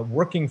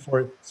working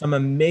for some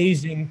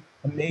amazing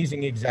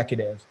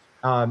executives,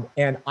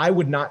 and I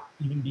would not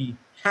even be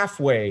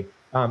halfway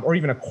or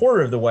even a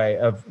quarter of the way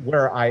of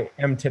where I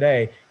am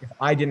today if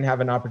I didn't have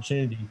an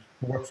opportunity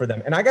to work for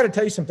them. And I got to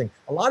tell you something,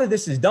 a lot of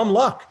this is dumb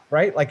luck,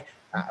 right? Like,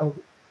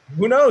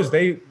 who knows?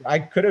 I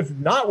could have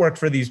not worked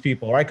for these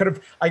people, or I could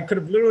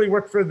have literally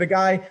worked for the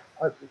guy.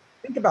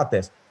 Think about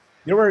this.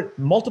 There were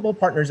multiple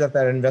partners at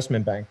that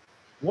investment bank.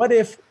 What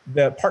if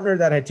the partner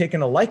that had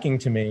taken a liking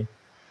to me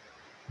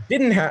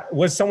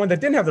was someone that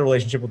didn't have the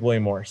relationship with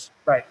William Morris?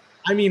 Right.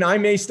 I mean, I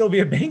may still be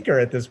a banker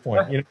at this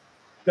point, you know?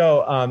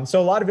 So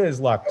a lot of it is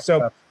luck.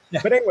 So,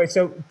 but anyway,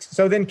 so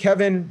then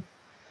Kevin,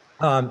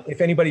 if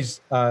anybody's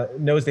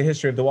knows the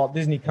history of the Walt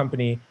Disney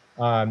Company,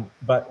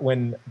 but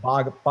when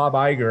Bob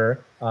Iger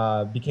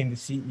became the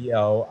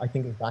CEO, I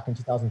think it was back in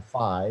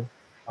 2005,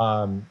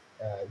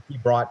 he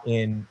brought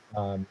in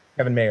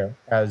Kevin Mayer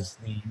as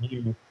the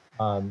new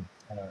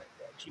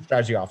chief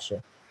strategy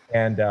officer,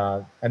 and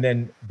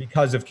then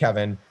because of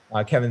Kevin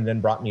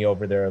then brought me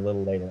over there a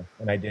little later,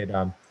 and I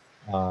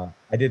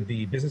did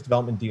the business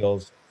development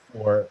deals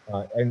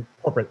and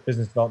corporate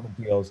business development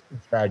deals and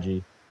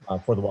strategy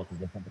for the Walt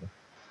Disney Company.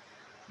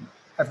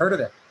 I've heard of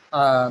it.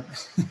 How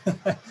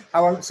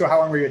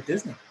long were you at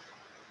Disney?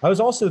 I was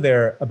also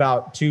there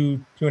about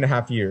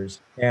 2.5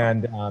 years,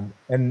 and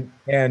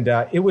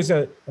it was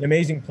an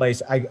amazing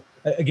place.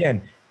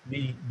 Again,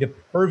 the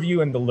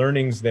purview and the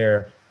learnings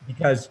there,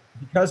 because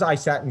I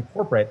sat in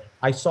corporate,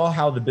 I saw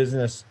how the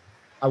business,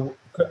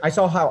 I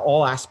saw how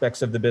all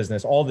aspects of the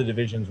business, all the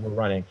divisions were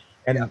running.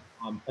 And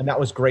that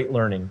was great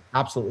learning,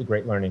 absolutely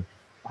great learning.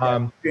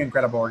 An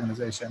incredible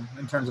organization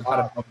in terms of how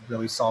to build a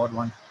really solid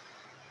one.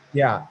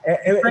 Yeah,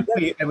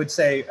 frankly, I would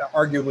say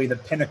arguably the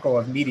pinnacle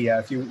of media.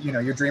 If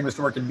your dream was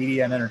to work in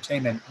media and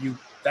entertainment,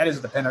 that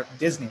is the pinnacle.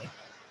 Disney.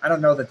 I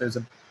don't know that there's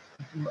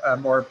a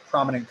more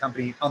prominent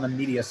company on the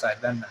media side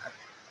than that.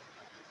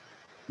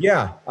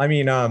 Yeah, I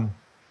mean,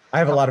 I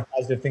have a lot of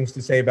positive things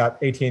to say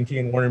about AT&T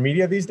and Warner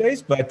Media these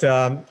days, but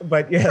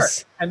yes.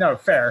 Sure. I know,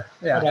 fair.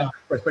 Yeah, of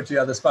course, put you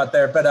on the spot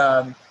there.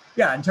 But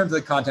yeah, in terms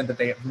of the content that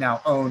they have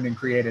now owned and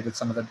created, it's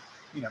some of the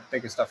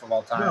biggest stuff of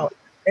all time. No,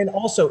 and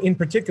also, in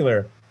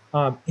particular,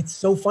 it's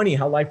so funny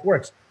how life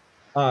works.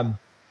 So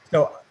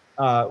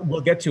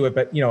we'll get to it,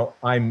 but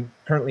I'm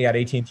currently at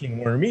AT&T and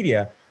Warner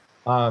Media.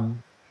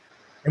 And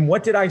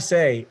what did I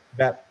say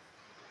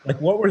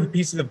what were the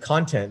pieces of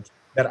content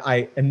that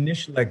I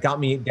initially got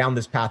me down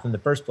this path in the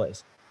first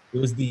place? It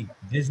was the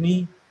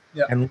Disney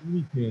and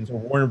Looney Tunes or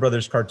Warner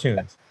Brothers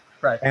cartoons.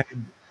 Right.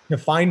 And to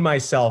find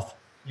myself,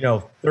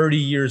 30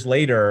 years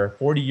later,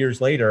 40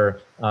 years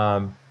later,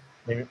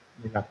 maybe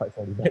not quite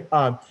 40, but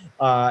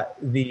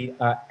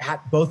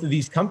at both of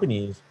these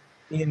companies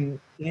in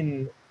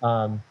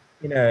a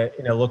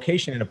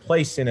location, in a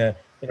place, in a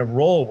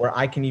role where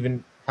I can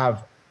even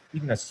have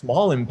even a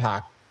small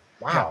impact.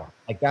 Wow.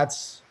 Like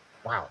that's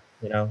wow.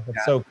 You know, it's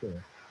Yeah. so cool.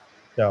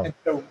 So, And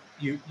so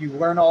you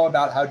learn all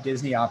about how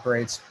Disney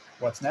operates.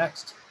 What's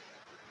next?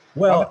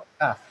 well,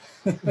 Ah.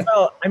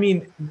 well, I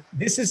mean,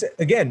 this is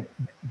again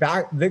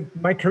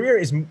my career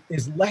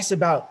is less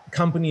about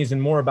companies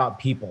and more about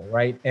people,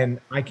 right? And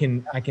I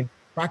can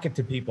track it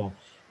to people.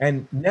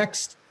 And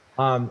next,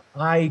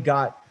 I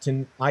got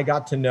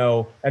to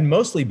know, and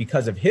mostly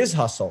because of his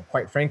hustle,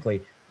 quite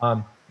frankly,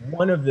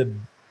 one of the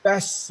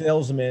best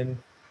salesmen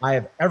I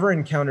have ever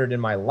encountered in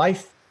my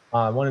life,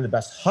 one of the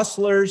best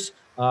hustlers,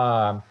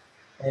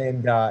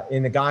 and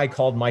a guy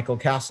called Michael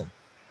Casson.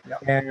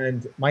 Yep.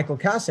 And Michael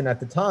Casson at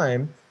the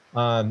time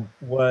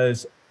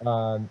was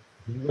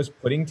he was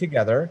putting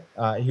together.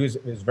 He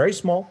was very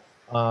small.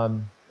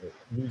 In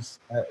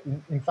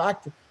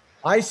fact,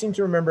 I seem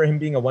to remember him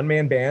being a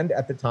one-man band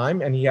at the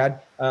time, and he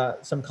had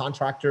some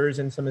contractors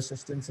and some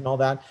assistants and all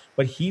that.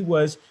 But he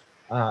was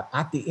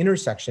at the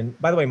intersection.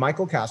 By the way,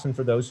 Michael Casson,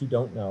 for those who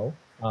don't know,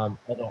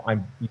 although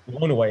I'm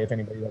blown away if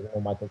anybody doesn't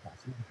know Michael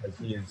Casson, because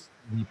he is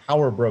the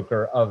power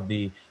broker of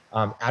the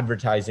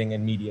advertising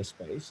and media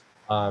space.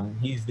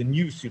 He's the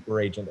new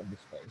super agent of the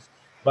space.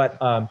 But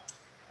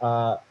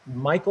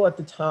Michael at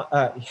the time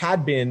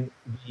had been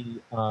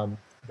the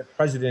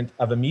president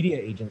of a media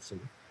agency,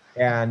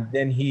 and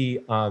then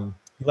he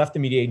left the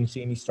media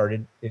agency and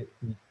he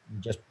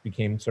just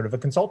became sort of a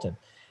consultant.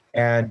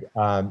 And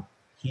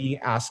he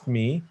asked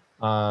me,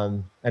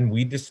 and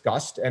we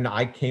discussed, and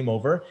I came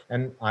over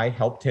and I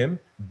helped him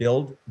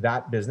build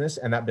that business.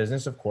 And that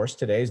business, of course,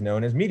 today is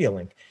known as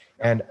MediaLink.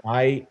 And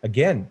I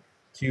came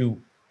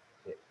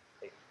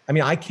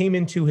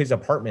into his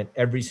apartment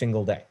every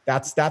single day.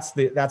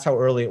 That's how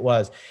early it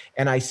was.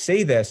 And I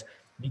say this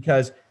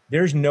because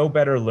there's no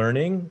better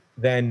learning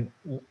than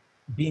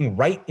being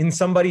right in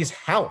somebody's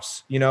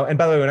house, you know? And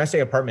by the way, when I say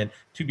apartment,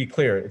 to be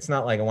clear, it's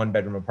not like a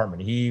 1-bedroom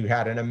apartment. He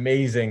had an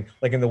amazing,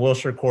 like in the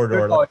Wilshire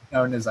corridor. Always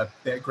known as a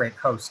great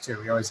host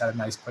too. He always had a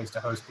nice place to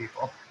host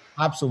people.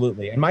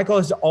 Absolutely. And Michael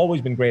has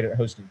always been great at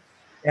hosting.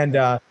 And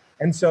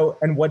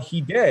what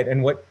he did,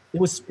 and what it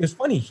was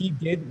funny, he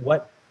did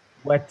what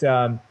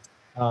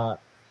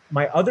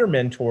my other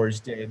mentors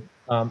did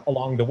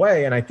along the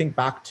way. And I think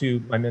back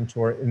to my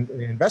mentor in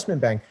the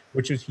investment bank,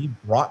 which is he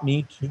brought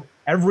me to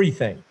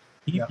everything.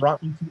 He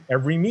brought me to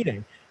every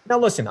meeting. Now,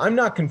 listen, I'm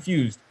not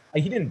confused.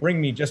 He didn't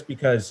bring me just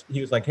because he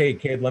was like, hey,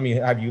 kid, let me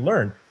have you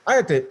learn. I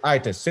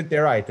had to sit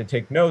there. I had to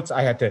take notes.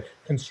 I had to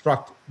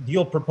construct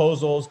deal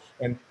proposals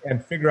and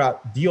figure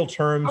out deal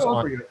terms. How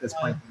old were you at this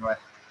point?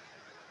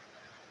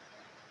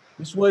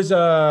 This was,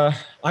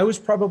 I was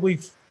probably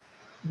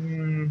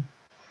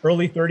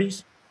early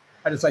 30s.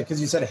 I just like,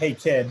 because you said, hey,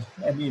 kid.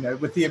 And, you know,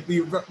 with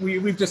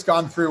we've just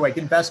gone through like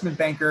investment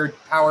banker,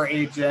 power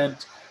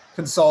agent,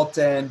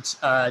 consultant,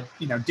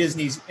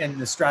 Disney's in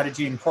the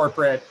strategy and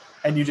corporate,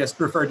 and you just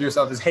referred to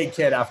yourself as hey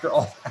kid after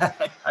all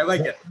that. I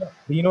like it. But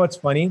you know what's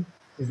funny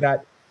is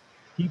that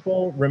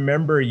people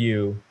remember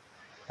you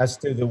as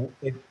to the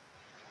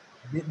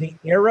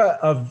era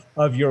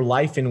of your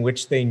life in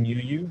which they knew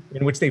you,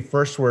 in which they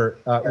first were,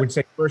 which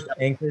they first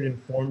anchored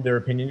and formed their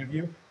opinion of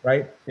you,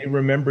 right? They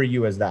remember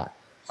you as that.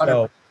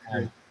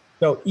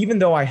 So even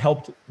though I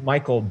helped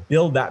Michael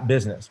build that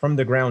business from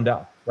the ground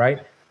up,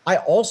 right? I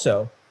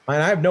also,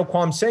 and I have no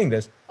qualms saying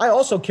this, I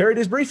also carried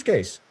his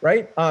briefcase,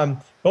 right?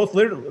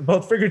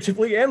 Both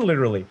figuratively and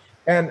literally.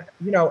 And,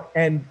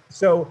 and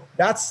so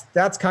that's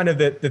kind of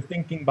the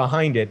thinking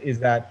behind it, is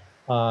that,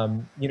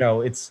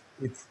 it's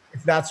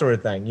that sort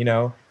of thing,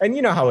 and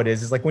you know how it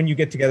is. It's like when you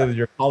get together with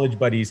your college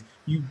buddies,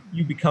 you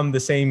become the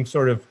same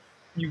sort of,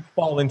 you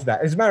fall into that.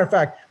 As a matter of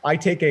fact, I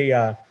take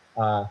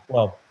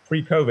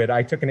pre-COVID,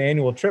 I took an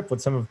annual trip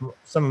with some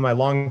of my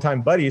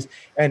longtime buddies,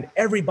 and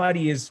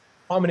everybody is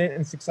prominent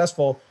and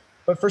successful.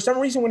 But for some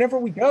reason, whenever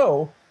we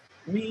go,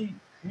 we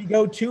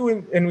go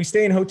and we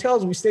stay in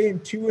hotels. We stay in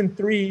 2 and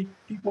 3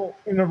 people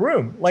in a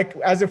room, like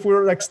as if we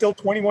were like still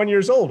 21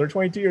 years old or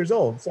 22 years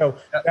old. So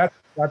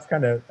that's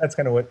kind of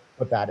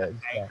what that is.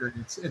 Anchored.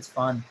 It's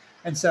fun.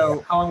 And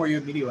so, how long were you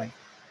at MediaLink?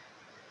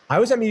 I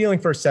was at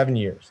MediaLink for 7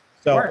 years.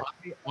 So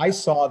I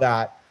saw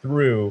that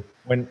through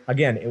when,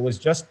 again, it was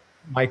just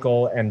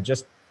Michael and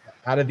just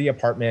out of the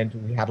apartment.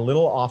 We had a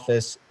little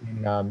office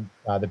in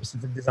the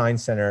Pacific Design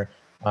Center,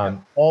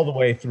 all the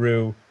way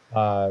through,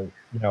 about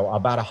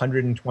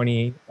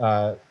 120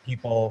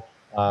 people.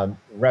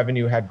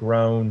 Revenue had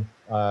grown.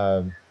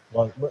 Let's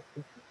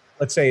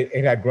say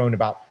it had grown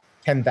about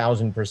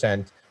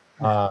 10,000%.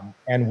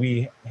 And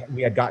we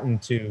had gotten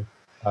to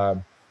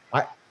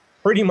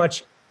pretty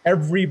much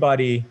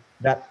everybody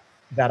that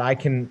I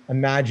can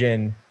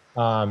imagine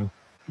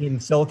in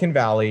Silicon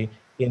Valley,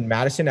 on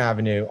Madison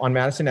Avenue,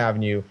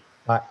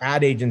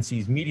 ad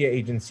agencies, media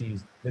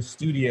agencies, the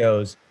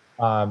studios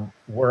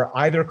were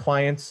either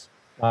clients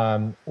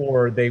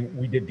or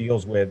we did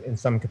deals with in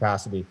some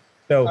capacity.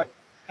 So,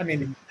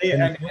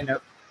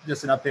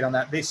 just an update on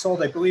that. They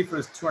sold, I believe it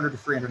was $200 to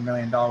 $300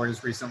 million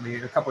recently,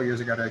 a couple of years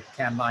ago, to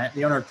Cannes Lions,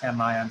 the owner of Cannes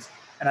Lions.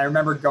 And I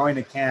remember going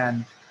to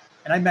Cannes,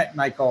 and I met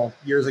Michael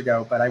years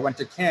ago, but I went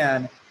to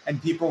Cannes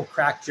and people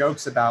crack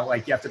jokes about,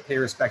 like, you have to pay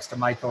respects to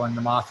Michael and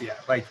the mafia.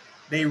 Like,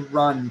 they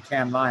run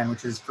Cannes Lion,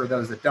 which is, for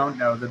those that don't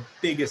know, the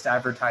biggest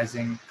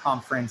advertising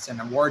conference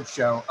and award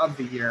show of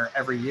the year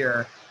every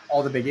year.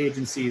 All the big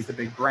agencies, the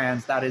big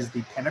brands, that is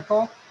the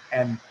pinnacle.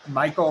 And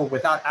Michael,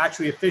 without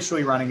actually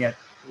officially running it,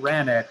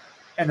 ran it.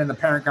 And then the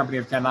parent company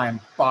of Cannes Lion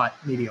bought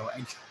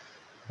MediaLink.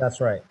 That's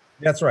right.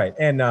 That's right.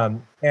 And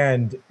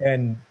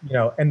you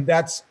know, and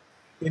that's,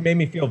 it made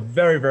me feel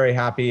very, very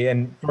happy.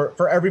 And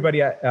for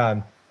everybody,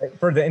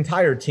 for the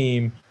entire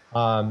team,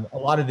 a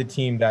lot of the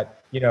team that,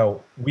 you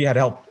know, I had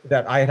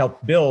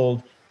helped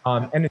build,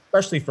 and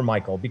especially for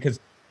Michael, because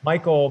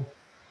Michael,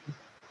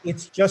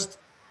 it's just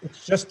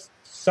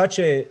such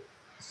a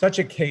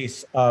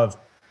case of,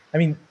 I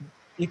mean,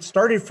 it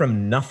started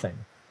from nothing,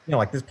 you know,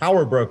 like this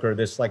power broker,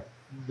 this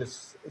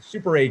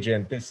super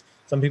agent,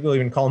 some people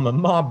even call him a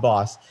mob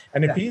boss.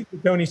 And if he's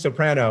Tony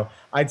Soprano,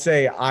 I'd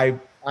say I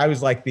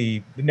was like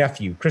the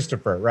nephew,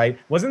 Christopher, right?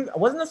 Wasn't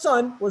the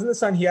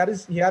son. He had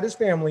his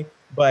family,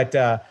 but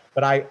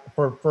I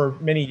for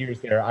many years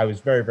there, I was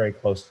very, very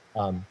close,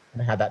 and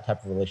I had that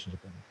type of relationship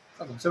with him.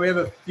 Awesome. So we have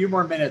a few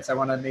more minutes. I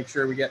want to make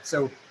sure we get.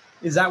 So,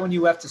 is that when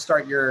you left to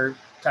start your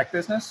tech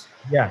business?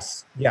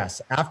 Yes.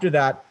 After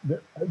that,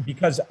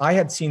 because I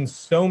had seen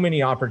so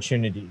many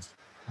opportunities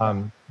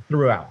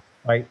throughout.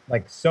 Right,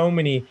 like so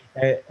many.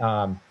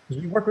 Because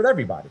we work with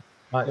everybody,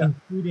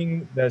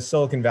 including the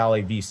Silicon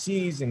Valley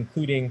VCs,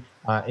 including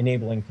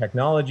enabling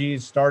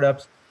technologies,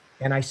 startups,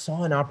 and I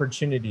saw an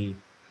opportunity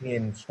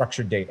in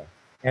structured data,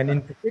 and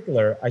in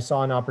particular, I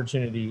saw an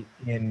opportunity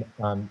in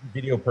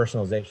video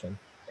personalization.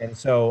 And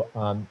so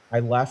I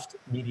left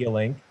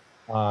MediaLink,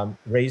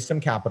 raised some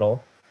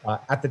capital.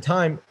 At the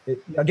time,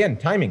 again,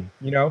 timing.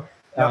 You know,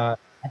 at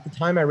the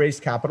time I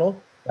raised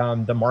capital,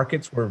 the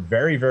markets were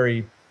very,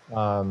 very.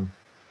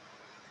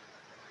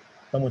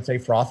 Some would say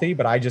frothy,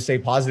 but I just say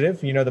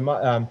positive. You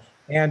know,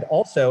 and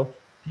also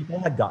people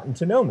had gotten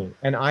to know me,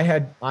 and I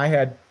had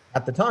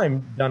at the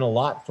time done a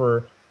lot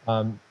for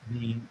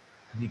the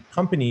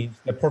companies,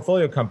 the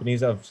portfolio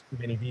companies of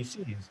many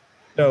VCs.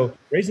 So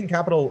raising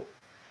capital,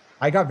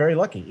 I got very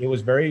lucky. It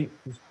was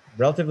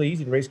relatively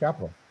easy to raise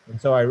capital, and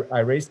so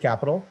I raised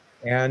capital,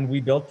 and we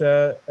built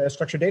a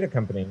structured data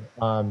company,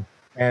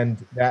 and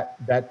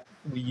that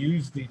we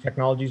used the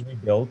technologies we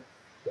built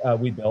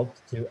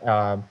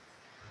to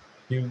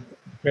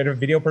create a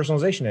video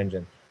personalization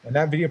engine. And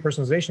that video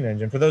personalization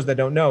engine, for those that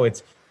don't know,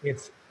 it's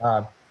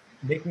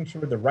making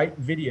sure the right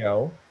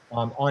video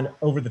on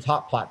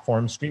over-the-top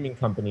platforms, streaming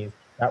companies,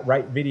 that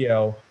right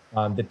video,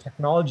 the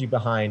technology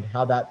behind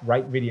how that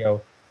right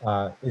video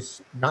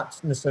is not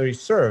necessarily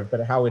served,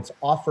 but how it's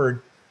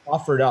offered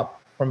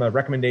up from a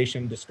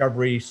recommendation,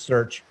 discovery,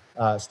 search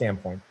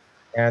standpoint.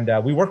 And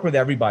we work with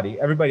everybody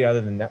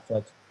other than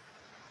Netflix.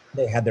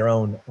 They had their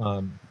own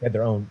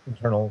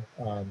internal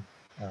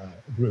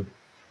group.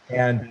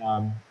 And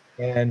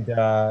in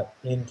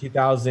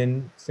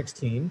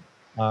 2016,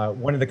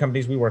 one of the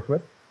companies we worked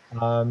with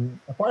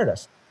acquired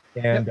us,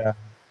 and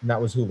that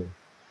was Hulu.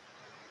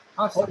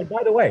 Awesome. Oh,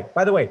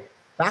 by the way,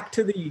 back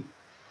to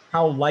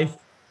how life,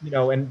 you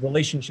know, and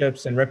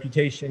relationships and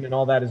reputation and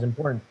all that is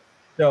important.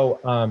 So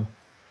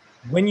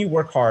when you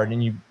work hard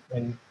and you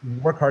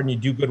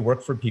do good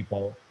work for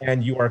people,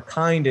 and you are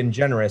kind and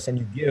generous and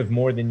you give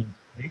more than you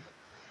take.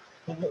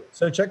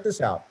 So check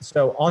this out.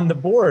 So on the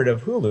board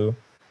of Hulu,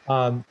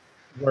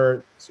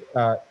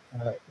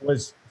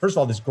 was first of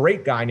all this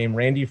great guy named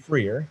Randy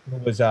Freer, who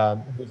was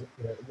one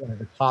of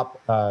the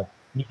top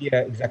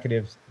media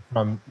executives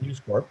from News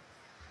Corp,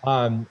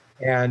 and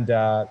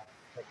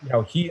you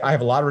know, I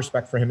have a lot of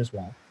respect for him as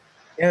well.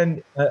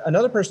 And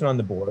another person on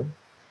the board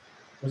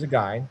was a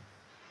guy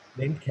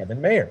named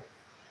Kevin Mayer.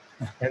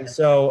 And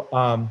so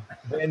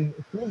when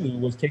Hulu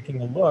was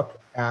taking a look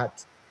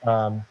at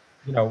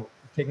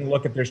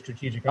their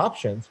strategic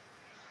options,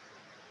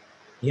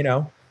 you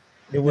know,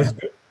 it was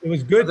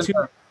good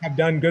to have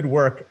done good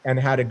work and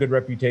had a good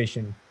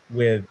reputation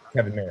with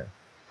Kevin Mayer.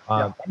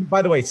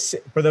 By the way,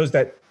 for those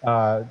that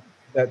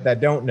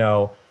don't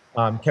know,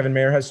 Kevin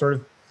Mayer has sort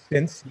of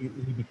since he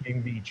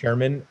became the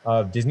chairman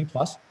of Disney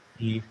Plus.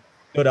 He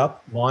stood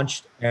up,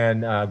 launched,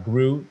 and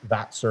grew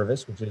that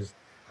service, which is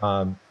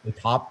the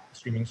top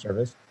streaming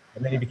service,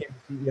 and then he became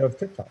the CEO of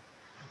TikTok.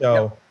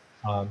 So,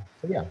 so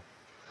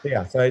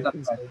I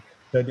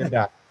did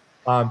that.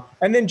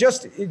 And then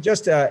just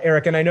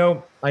Erik, and I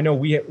know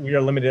we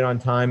are limited on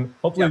time.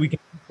 Hopefully we can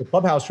keep the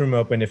Clubhouse room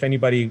open. If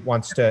anybody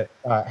wants to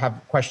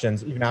have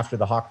questions, even after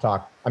the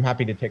HawkeTalk, I'm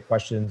happy to take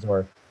questions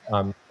or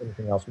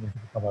anything else. We can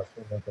keep the Clubhouse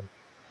room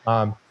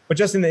open. But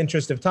just in the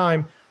interest of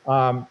time,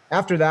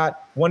 after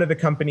that, one of the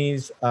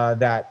companies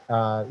that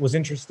was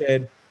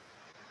interested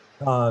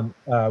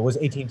was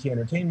AT&T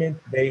Entertainment.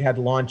 They had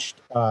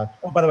launched, by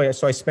the way,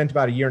 so I spent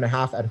about 1.5 years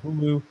at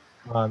Hulu,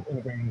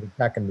 integrating the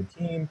tech and the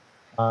team.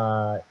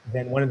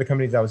 Then one of the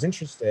companies that was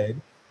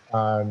interested,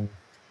 but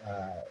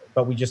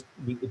it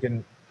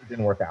didn't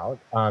work out.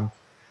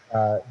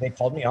 They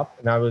called me up,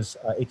 and I was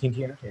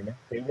AT&T Entertainment.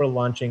 They were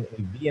launching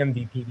a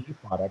vMVPD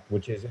product,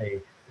 which is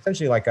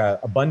essentially like a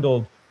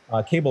bundled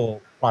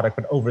cable product,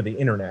 but over the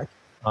internet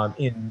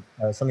in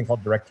something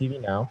called DirecTV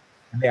Now.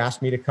 And they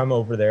asked me to come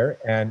over there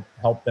and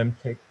help them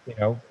take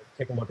a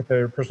look at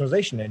their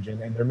personalization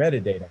engine and their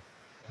metadata.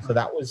 So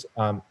that was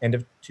end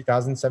of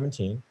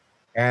 2017.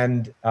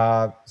 And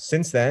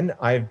since then,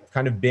 I've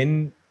kind of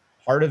been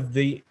part of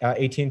the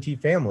AT&T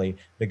family.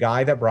 The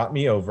guy that brought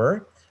me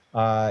over,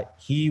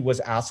 he was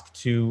asked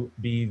to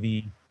be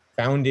the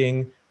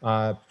founding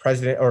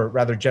president, or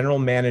rather general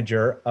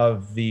manager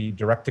of the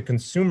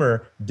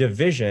direct-to-consumer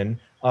division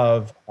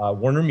of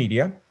Warner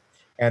Media.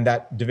 And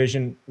that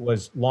division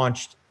was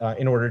launched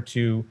in order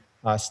to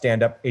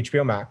stand up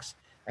HBO Max.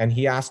 And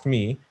he asked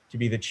me to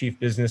be the chief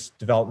business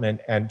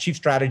development and chief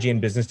strategy and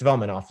business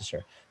development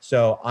officer.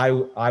 So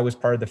I was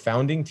part of the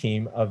founding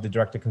team of the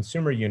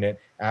direct-to-consumer unit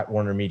at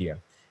Warner Media,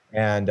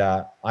 and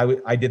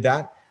I did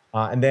that.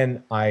 And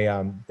then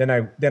I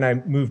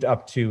moved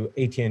up to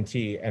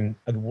AT&T, and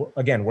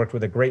again worked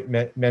with a great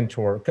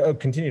mentor.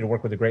 Continue to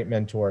work with a great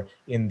mentor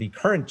in the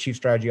current chief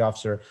strategy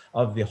officer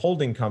of the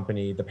holding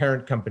company, the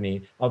parent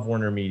company of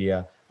Warner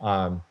Media,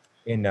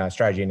 in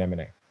strategy and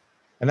M&A.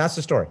 And that's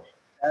the story.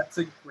 That's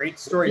a great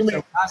story.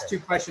 So last two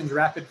questions,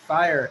 rapid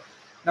fire.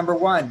 Number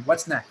one,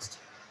 what's next?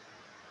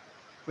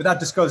 Without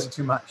disclosing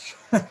too much.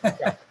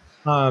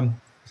 I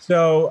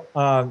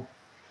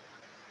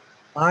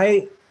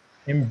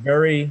am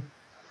very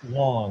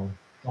long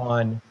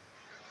on,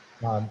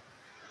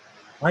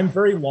 I'm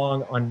very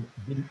long on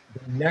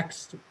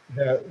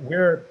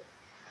the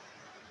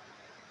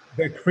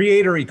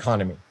creator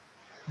economy,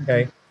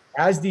 okay?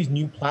 As these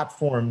new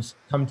platforms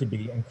come to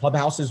be, and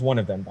Clubhouse is one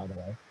of them, by the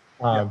way,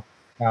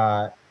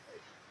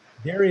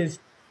 there is,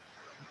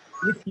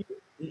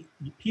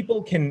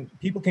 people can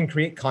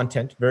create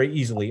content very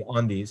easily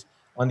on these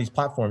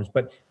platforms,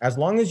 but as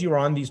long as you're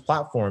on these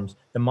platforms,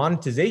 the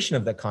monetization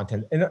of that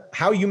content and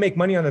how you make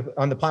money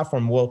on the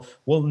platform will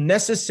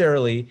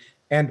necessarily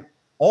and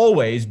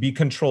always be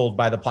controlled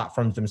by the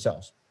platforms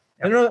themselves.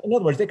 In other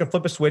words, they could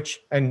flip a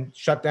switch and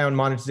shut down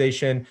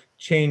monetization,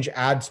 change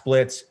ad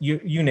splits,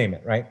 you name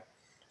it, right?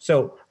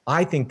 So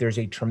I think there's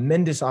a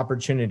tremendous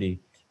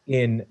opportunity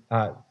in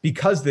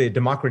because the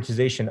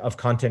democratization of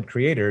content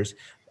creators,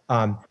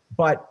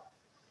 but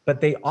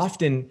they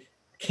often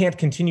can't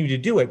continue to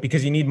do it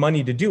because you need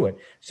money to do it.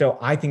 So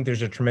I think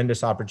there's a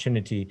tremendous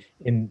opportunity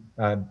in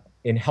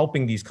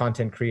helping these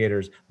content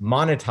creators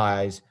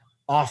monetize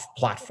off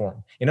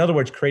platform. In other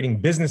words,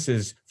 creating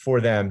businesses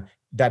for them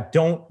that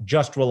don't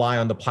just rely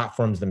on the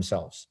platforms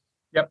themselves.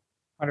 Yep,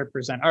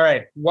 100%. All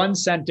right, one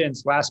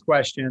sentence, last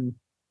question.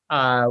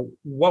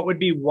 What would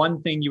be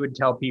one thing you would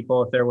tell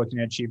people if they're looking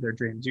to achieve their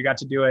dreams? You got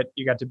to do it.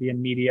 You got to be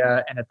in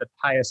media and at the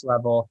highest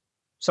level.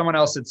 Someone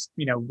else that's,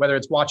 whether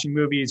it's watching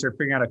movies or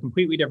figuring out a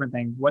completely different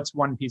thing, what's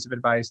one piece of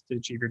advice to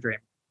achieve your dream?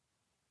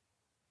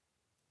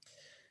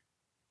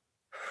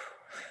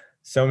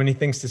 So many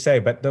things to say,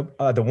 but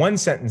the one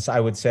sentence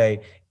I would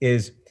say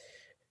is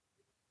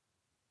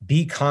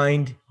be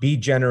kind, be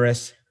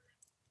generous,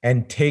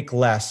 and take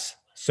less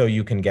so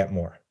you can get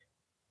more.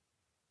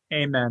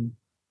 Amen.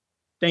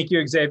 Thank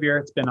you, Xavier.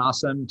 It's been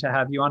awesome to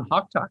have you on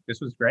HawkeTalk.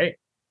 This was great.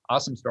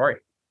 Awesome story.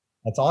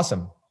 That's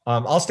awesome.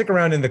 I'll stick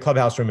around in the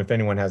Clubhouse room if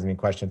anyone has any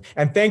questions.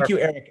 And thank you,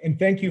 Erik. And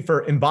thank you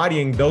for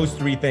embodying those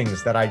three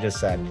things that I just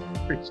said.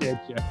 Appreciate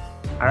you.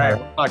 All right.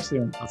 We'll talk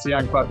soon. I'll see you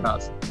on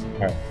Clubhouse. All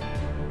right.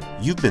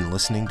 You've been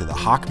listening to the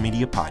Hawke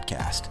Media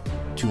Podcast.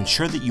 To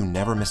ensure that you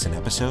never miss an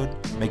episode,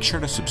 make sure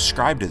to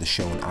subscribe to the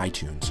show in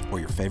iTunes or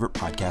your favorite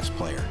podcast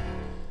player.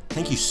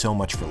 Thank you so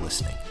much for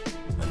listening.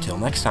 Until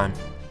next time.